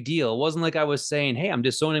like a big deal. It wasn't like I was saying, hey, I'm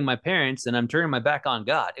disowning my parents and I'm turning my back on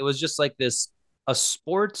God. It was just like a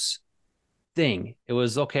sports thing. It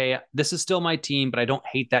was, okay, this is still my team, but I don't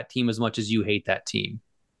hate that team as much as you hate that team.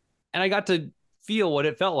 And I got to feel what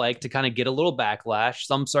it felt like to kind of get a little backlash,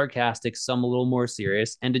 some sarcastic, some a little more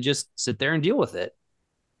serious, and to just sit there and deal with it.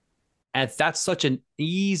 And that's such an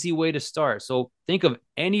easy way to start. So think of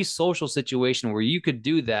any social situation where you could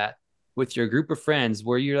do that with your group of friends,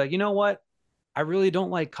 where you're like, you know what? I really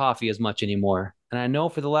don't like coffee as much anymore. And I know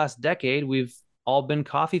for the last decade, we've all been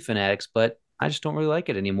coffee fanatics, but I just don't really like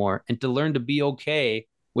it anymore. And to learn to be okay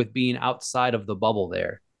with being outside of the bubble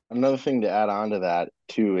there. Another thing to add on to that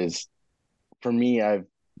too is, for me, I've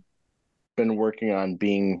been working on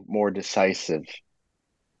being more decisive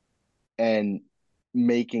and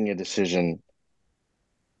making a decision.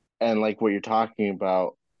 And like what you're talking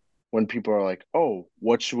about, when people are like, oh,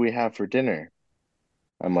 what should we have for dinner?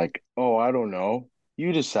 I'm like, oh, I don't know.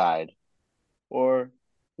 You decide. Or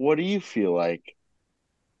what do you feel like?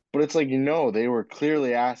 But it's like, they were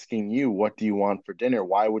clearly asking you, what do you want for dinner?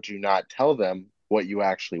 Why would you not tell them what you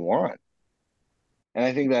actually want? And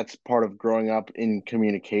I think that's part of growing up in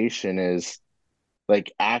communication, is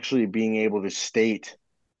like actually being able to state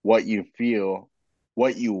what you feel,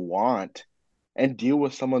 what you want, and deal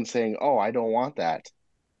with someone saying, oh, I don't want that.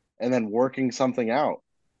 And then working something out.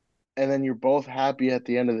 And then you're both happy at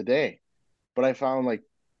the end of the day. But I found like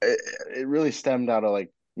it really stemmed out of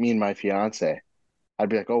like me and my fiance. I'd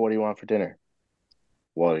be like, oh, what do you want for dinner?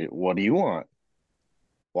 What do you want?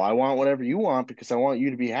 Well, I want whatever you want because I want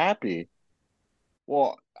you to be happy.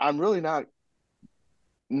 Well, I'm really not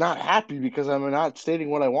happy because I'm not stating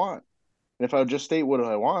what I want. And if I would just state what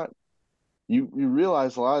I want, you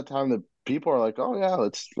realize a lot of time that people are like, oh yeah,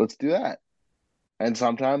 let's do that. And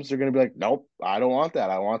sometimes they're gonna be like, nope, I don't want that.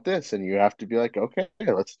 I want this. And you have to be like, okay,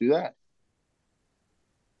 let's do that.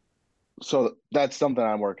 So that's something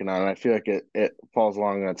I'm working on. And I feel like it falls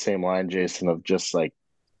along that same line, Jason, of just like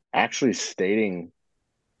actually stating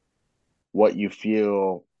what you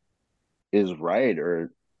feel is right,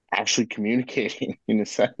 or actually communicating in a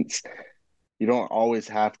sense. You don't always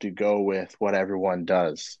have to go with what everyone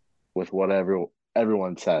does, with whatever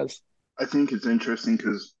everyone says. I think it's interesting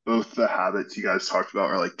because both the habits you guys talked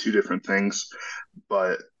about are like two different things.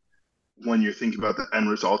 But when you think about the end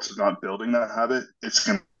results of not building that habit, it's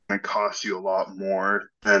going to cost you a lot more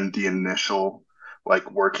than the initial like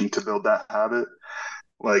working to build that habit.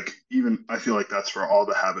 Like, even I feel like that's for all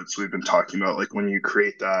the habits we've been talking about. Like, when you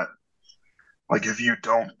create that, like, if you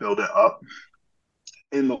don't build it up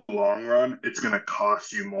in the long run, it's going to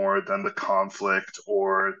cost you more than the conflict,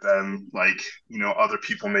 or than, like, other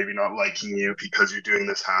people maybe not liking you because you're doing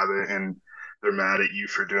this habit and they're mad at you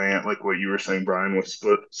for doing it, like what you were saying, Brian, with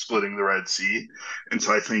splitting the Red Sea. And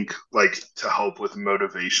so I think, like, to help with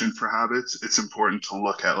motivation for habits, it's important to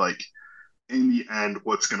look at, like, in the end,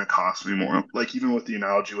 what's going to cost me more? Like, even with the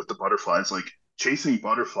analogy with the butterflies, like chasing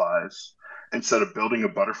butterflies, instead of building a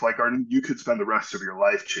butterfly garden, you could spend the rest of your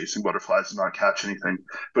life chasing butterflies and not catch anything.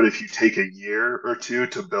 But if you take a year or two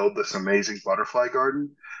to build this amazing butterfly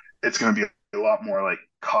garden, it's going to be a lot more like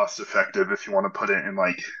cost effective, if you want to put it in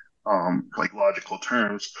like logical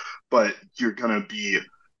terms. But you're going to be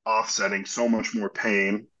offsetting so much more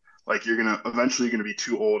pain. Like, you're going to eventually be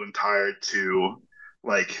too old and tired to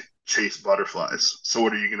like chase butterflies. So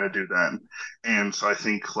what are you going to do then? And so I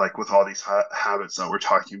think, like, with all these habits that we're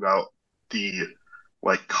talking about, the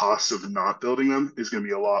like cost of not building them is going to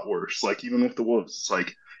be a lot worse. Like, even with the wolves, it's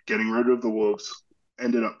like getting rid of the wolves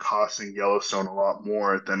ended up costing Yellowstone a lot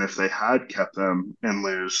more than if they had kept them and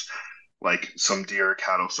lose like some deer or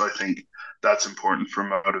cattle. So I think that's important for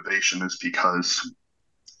motivation, is because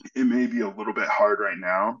it may be a little bit hard right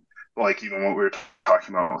now. Like, even what we were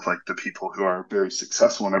talking about with like the people who are very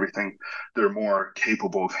successful and everything, they're more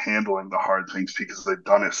capable of handling the hard things because they've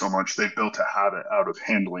done it so much. They built a habit out of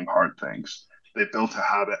handling hard things. They built a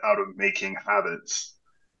habit out of making habits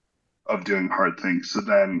of doing hard things. So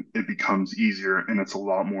then it becomes easier, and it's a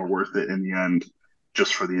lot more worth it in the end,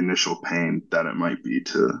 just for the initial pain that it might be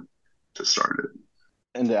to start it.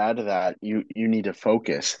 And to add to that, you need to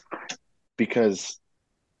focus, because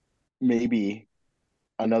maybe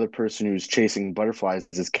another person who's chasing butterflies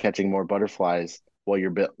is catching more butterflies while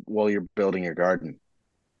you're building your garden.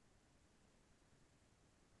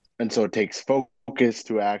 And so it takes focus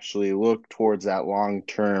to actually look towards that long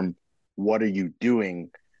term. What are you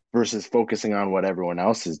doing versus focusing on what everyone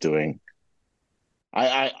else is doing?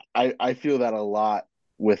 I feel that a lot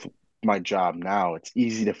with my job now. It's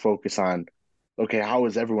easy to focus on, okay, how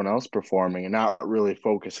is everyone else performing, and not really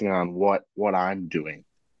focusing on what I'm doing.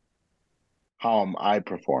 How am I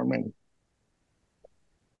performing?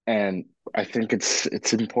 And I think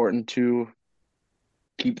it's important to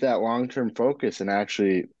keep that long-term focus and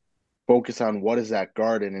actually focus on what is that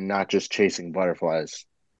garden, and not just chasing butterflies.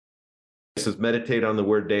 It says, meditate on the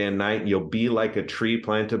word day and night, and you'll be like a tree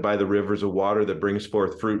planted by the rivers of water that brings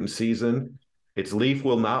forth fruit in season. Its leaf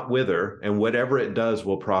will not wither, and whatever it does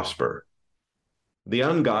will prosper. The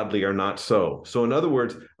ungodly are not so. So in other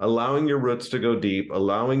words, allowing your roots to go deep,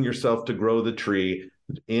 allowing yourself to grow the tree,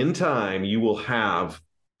 in time, you will have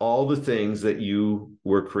all the things that you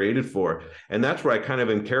were created for. And that's where I kind of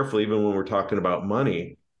am careful, even when we're talking about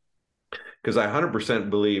money, because I 100%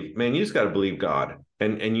 believe, man, you just got to believe God.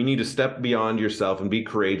 And you need to step beyond yourself and be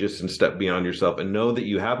courageous and step beyond yourself and know that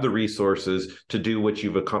you have the resources to do what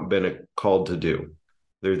you've been called to do.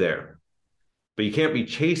 They're there. But you can't be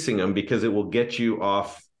chasing them, because it will get you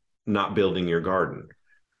off not building your garden.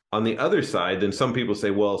 On the other side, then some people say,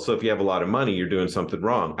 well, so if you have a lot of money, you're doing something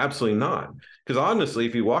wrong. Absolutely not. Because honestly,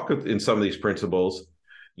 if you walk in some of these principles,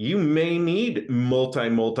 you may need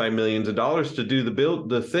multi-millions of dollars to do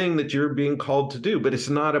the thing that you're being called to do. But it's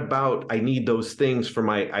not about, I need those things for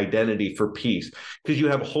my identity, for peace, because you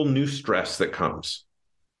have a whole new stress that comes.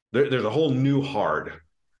 There's a whole new hard.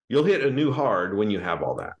 You'll hit a new hard when you have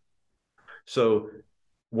all that. So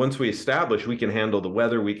once we establish we can handle the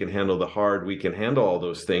weather, we can handle the hard, we can handle all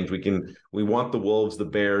those things. We want the wolves, the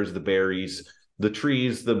bears, the berries, the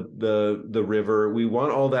trees, the river. We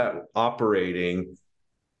want all that operating.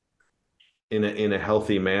 in a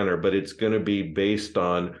healthy manner, but it's going to be based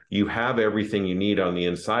on you have everything you need on the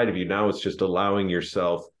inside of you. Now it's just allowing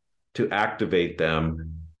yourself to activate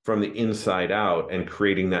them from the inside out and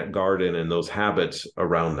creating that garden and those habits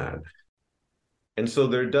around that. And so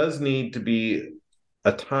there does need to be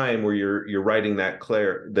a time where you're writing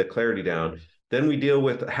the clarity down. Then we deal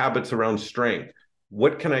with habits around strength.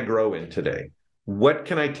 What can I grow in today? What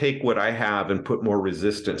can I take what I have and put more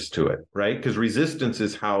resistance to it, right? Because resistance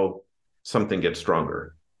is how something gets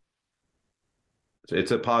stronger.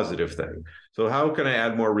 It's a positive thing. So how can I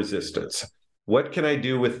add more resistance? What can I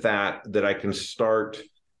do with that I can start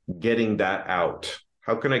getting that out?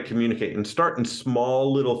 How can I communicate and start in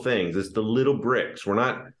small little things? It's the little bricks.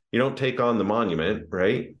 You don't take on the monument,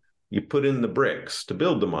 right? You put in the bricks to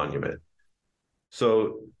build the monument.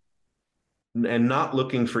 So, and not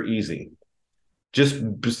looking for easy. Just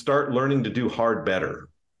start learning to do hard better.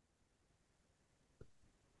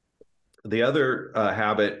 The other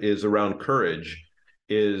habit is around courage,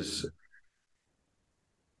 is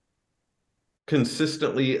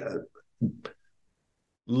consistently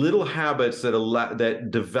little habits that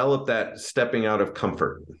develop that stepping out of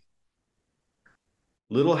comfort.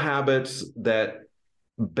 Little habits that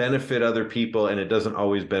benefit other people, and it doesn't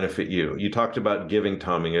always benefit you. You talked about giving,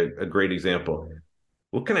 Tommy, a great example.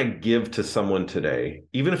 What can I give to someone today,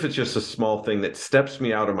 even if it's just a small thing that steps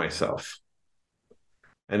me out of myself?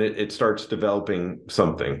 And it starts developing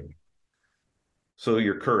something. So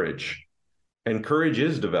your courage. And courage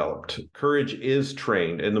is developed. Courage is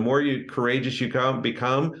trained. And the more courageous you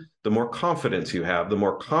become, the more confidence you have. The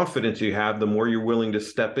more confidence you have, the more you're willing to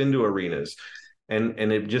step into arenas. And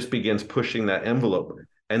it just begins pushing that envelope.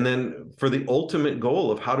 And then for the ultimate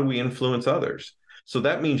goal of how do we influence others? So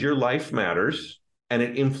that means your life matters and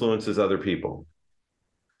it influences other people.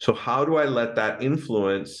 So how do I let that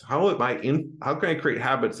influence? How can I create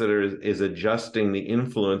habits that is adjusting the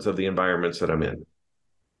influence of the environments that I'm in?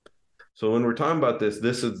 So when we're talking about this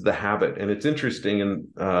is the habit. And it's interesting in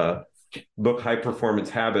book High Performance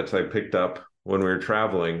Habits I picked up when we were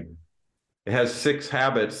traveling. It has 6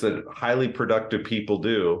 habits that highly productive people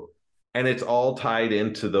do. And it's all tied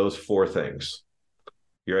into those 4 things: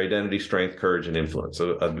 your identity, strength, courage, and influence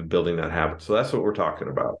of building that habit. So that's what we're talking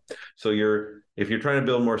about. So if you're trying to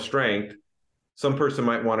build more strength, some person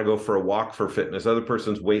might want to go for a walk for fitness. Other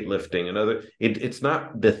person's weightlifting. It's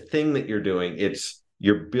not the thing that you're doing. It's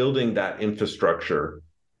you're building that infrastructure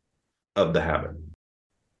of the habit.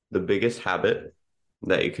 The biggest habit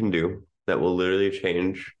that you can do that will literally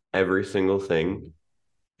change every single thing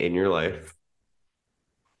in your life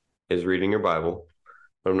is reading your Bible.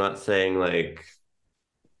 But I'm not saying like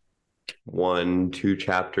 1-2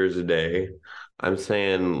 chapters a day. I'm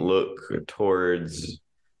saying look towards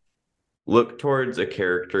a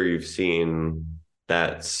character you've seen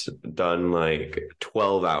that's done like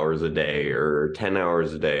 12 hours a day or 10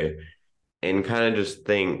 hours a day, and kind of just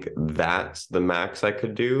think that's the max I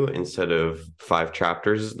could do instead of 5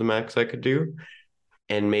 chapters is the max I could do.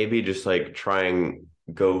 And maybe just like try and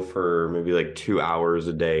go for maybe like 2 hours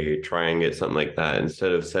a day, try and get something like that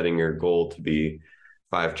instead of setting your goal to be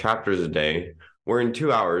 5 chapters a day, where in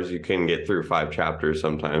 2 hours you can get through 5 chapters.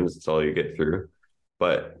 Sometimes it's all you get through.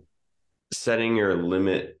 But setting your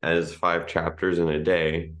limit as 5 chapters in a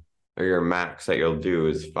day, or your max that you'll do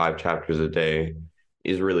is 5 chapters a day,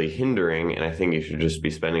 is really hindering. And I think you should just be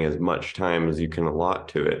spending as much time as you can allot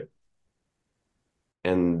to it.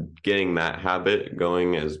 And getting that habit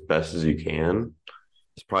going as best as you can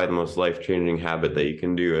is probably the most life-changing habit that you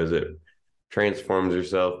can do, as it transforms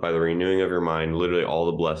yourself by the renewing of your mind. Literally all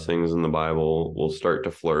the blessings in the Bible will start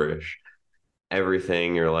to flourish.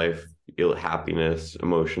 Everything, your life, happiness,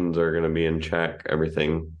 emotions are going to be in check,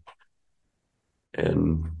 everything.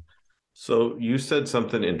 And so you said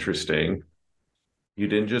something interesting. You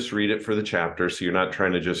didn't just read it for the chapter, so you're not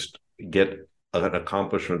trying to just get an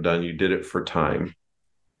accomplishment done. You did it for time.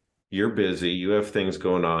 You're busy. You have things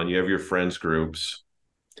going on. You have your friends groups.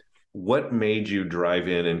 What made you drive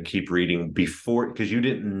in and keep reading before? Because you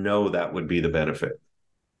didn't know that would be the benefit.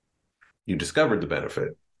 You discovered the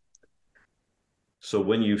benefit. So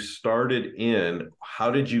when you started in,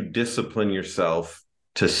 how did you discipline yourself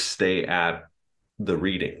to stay at the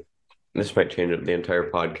reading? This might change up the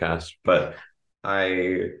entire podcast, but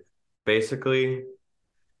I've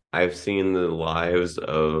seen the lives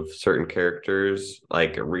of certain characters,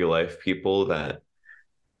 like real life people, that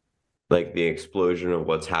like the explosion of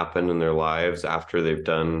what's happened in their lives after they've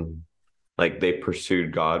done, like they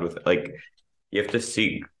pursued God with, like, you have to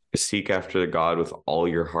seek after God with all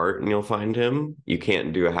your heart and you'll find him. You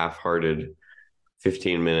can't do a half-hearted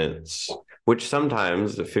 15 minutes, which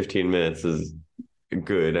sometimes the 15 minutes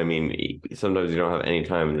good. I mean, sometimes you don't have any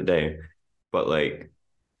time in the day, but like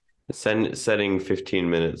setting 15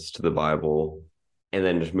 minutes to the Bible and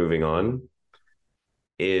then just moving on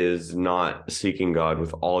is not seeking God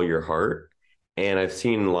with all your heart. And I've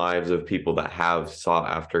seen lives of people that have sought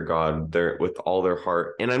after God there with all their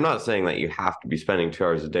heart. And I'm not saying that you have to be spending 2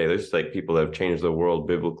 hours a day. There's like people that have changed the world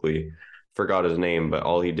biblically, forgot his name, but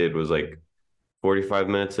all he did was like 45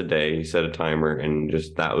 minutes a day. He set a timer and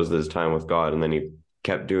just that was his time with God. And then he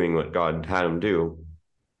kept doing what God had him do.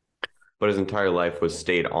 But his entire life was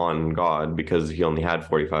stayed on God because he only had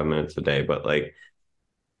 45 minutes a day. But like,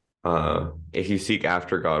 if you seek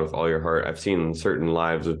after God with all your heart, I've seen certain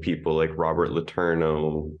lives of people like Robert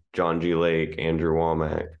Letourneau, John G. Lake, Andrew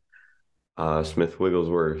Womack, Smith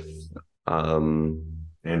Wigglesworth,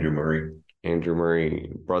 Andrew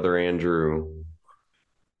Murray, Brother Andrew,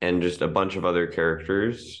 and just a bunch of other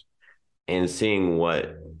characters, and seeing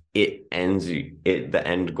what the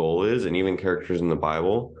end goal is, and even characters in the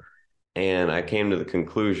Bible. And I came to the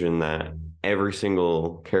conclusion that every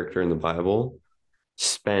single character in the Bible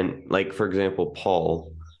spent, like, for example,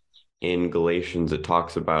 Paul in Galatians, it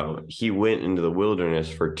talks about he went into the wilderness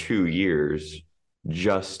for 2 years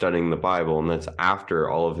just studying the Bible. And that's after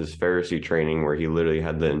all of his Pharisee training, where he literally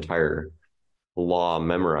had the entire law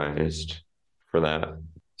memorized for that.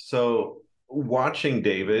 So watching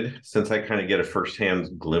David, since I kind of get a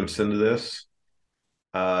firsthand glimpse into this,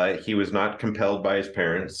 he was not compelled by his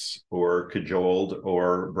parents or cajoled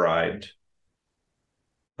or bribed.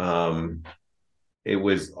 It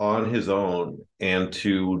was on his own, and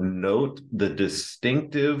to note the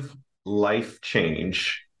distinctive life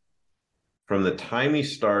change from the time he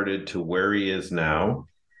started to where he is now,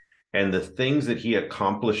 and the things that he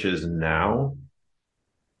accomplishes now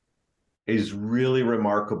is really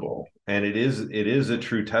remarkable. And it is a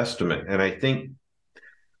true testament. And I think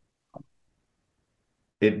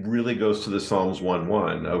it really goes to the Psalms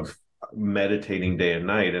 1:1 of meditating day and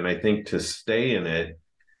night. And I think to stay in it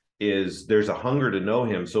is there's a hunger to know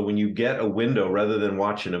him. So when you get a window, rather than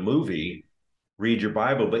watching a movie, read your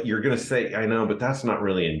Bible, but you're going to say, I know, but that's not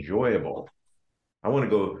really enjoyable. I want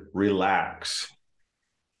to go relax.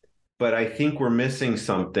 But I think we're missing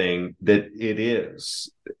something that it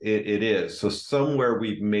is. It is. So somewhere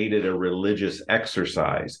we've made it a religious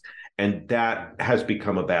exercise, and that has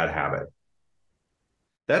become a bad habit.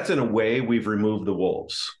 That's in a way we've removed the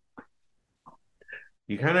wolves.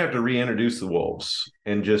 You kind of have to reintroduce the wolves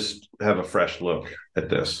and just have a fresh look at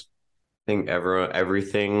this. I think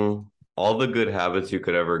everything, all the good habits you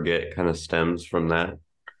could ever get kind of stems from that.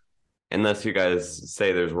 Unless you guys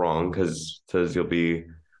say there's wrong, because it says you'll be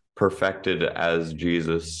perfected as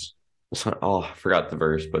Jesus. I forgot the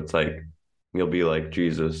verse, but it's like you'll be like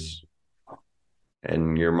Jesus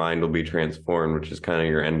and your mind will be transformed, which is kind of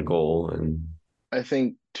your end goal. And I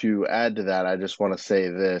think to add to that, I just want to say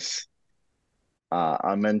this.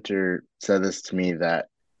 A mentor said this to me, that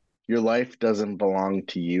your life doesn't belong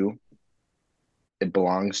to you. It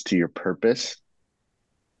belongs to your purpose.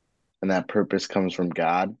 And that purpose comes from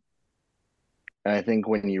God. And I think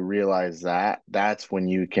when you realize that, that's when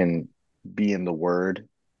you can be in the Word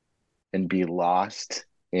and be lost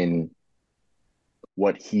in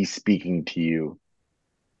what He's speaking to you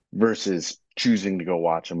versus choosing to go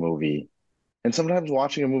watch a movie. And sometimes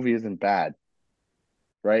watching a movie isn't bad,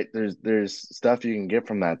 right? There's stuff you can get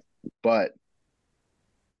from that. But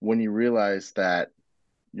when you realize that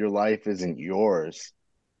your life isn't yours,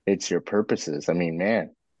 it's your purposes. I mean,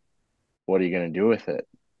 man, what are you going to do with it?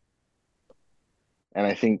 And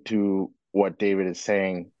I think to what David is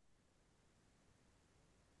saying,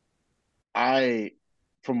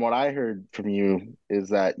 from what I heard from you, is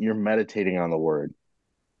that you're meditating on the Word.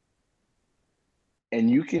 And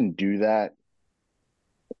you can do that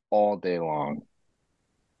all day long.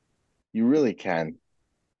 You really can.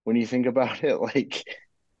 When you think about it, like,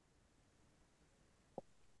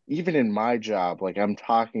 even in my job, like, I'm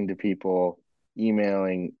talking to people,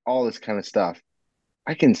 emailing, all this kind of stuff.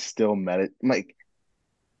 I can still meditate. Like,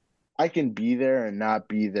 I can be there and not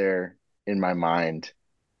be there in my mind.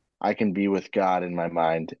 I can be with God in my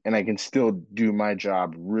mind, and I can still do my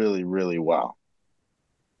job really, really well.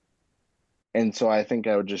 And so I think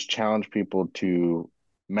I would just challenge people to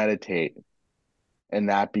meditate, and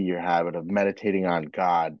that be your habit of meditating on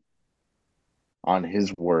God, on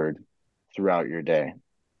His Word throughout your day.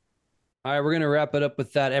 All right, we're going to wrap it up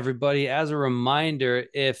with that, everybody. As a reminder,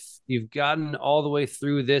 if you've gotten all the way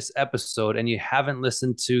through this episode and you haven't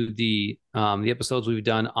listened to the episodes we've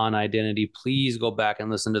done on identity, please go back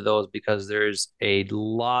and listen to those, because there's a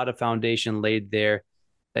lot of foundation laid there.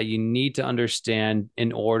 that you need to understand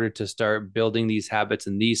in order to start building these habits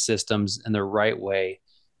and these systems in the right way,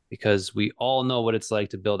 because we all know what it's like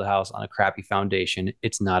to build a house on a crappy foundation.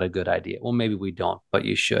 It's not a good idea. Well, maybe we don't, but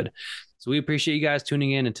you should. So we appreciate you guys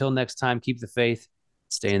tuning in. Until next time, keep the faith,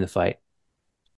 stay in the fight.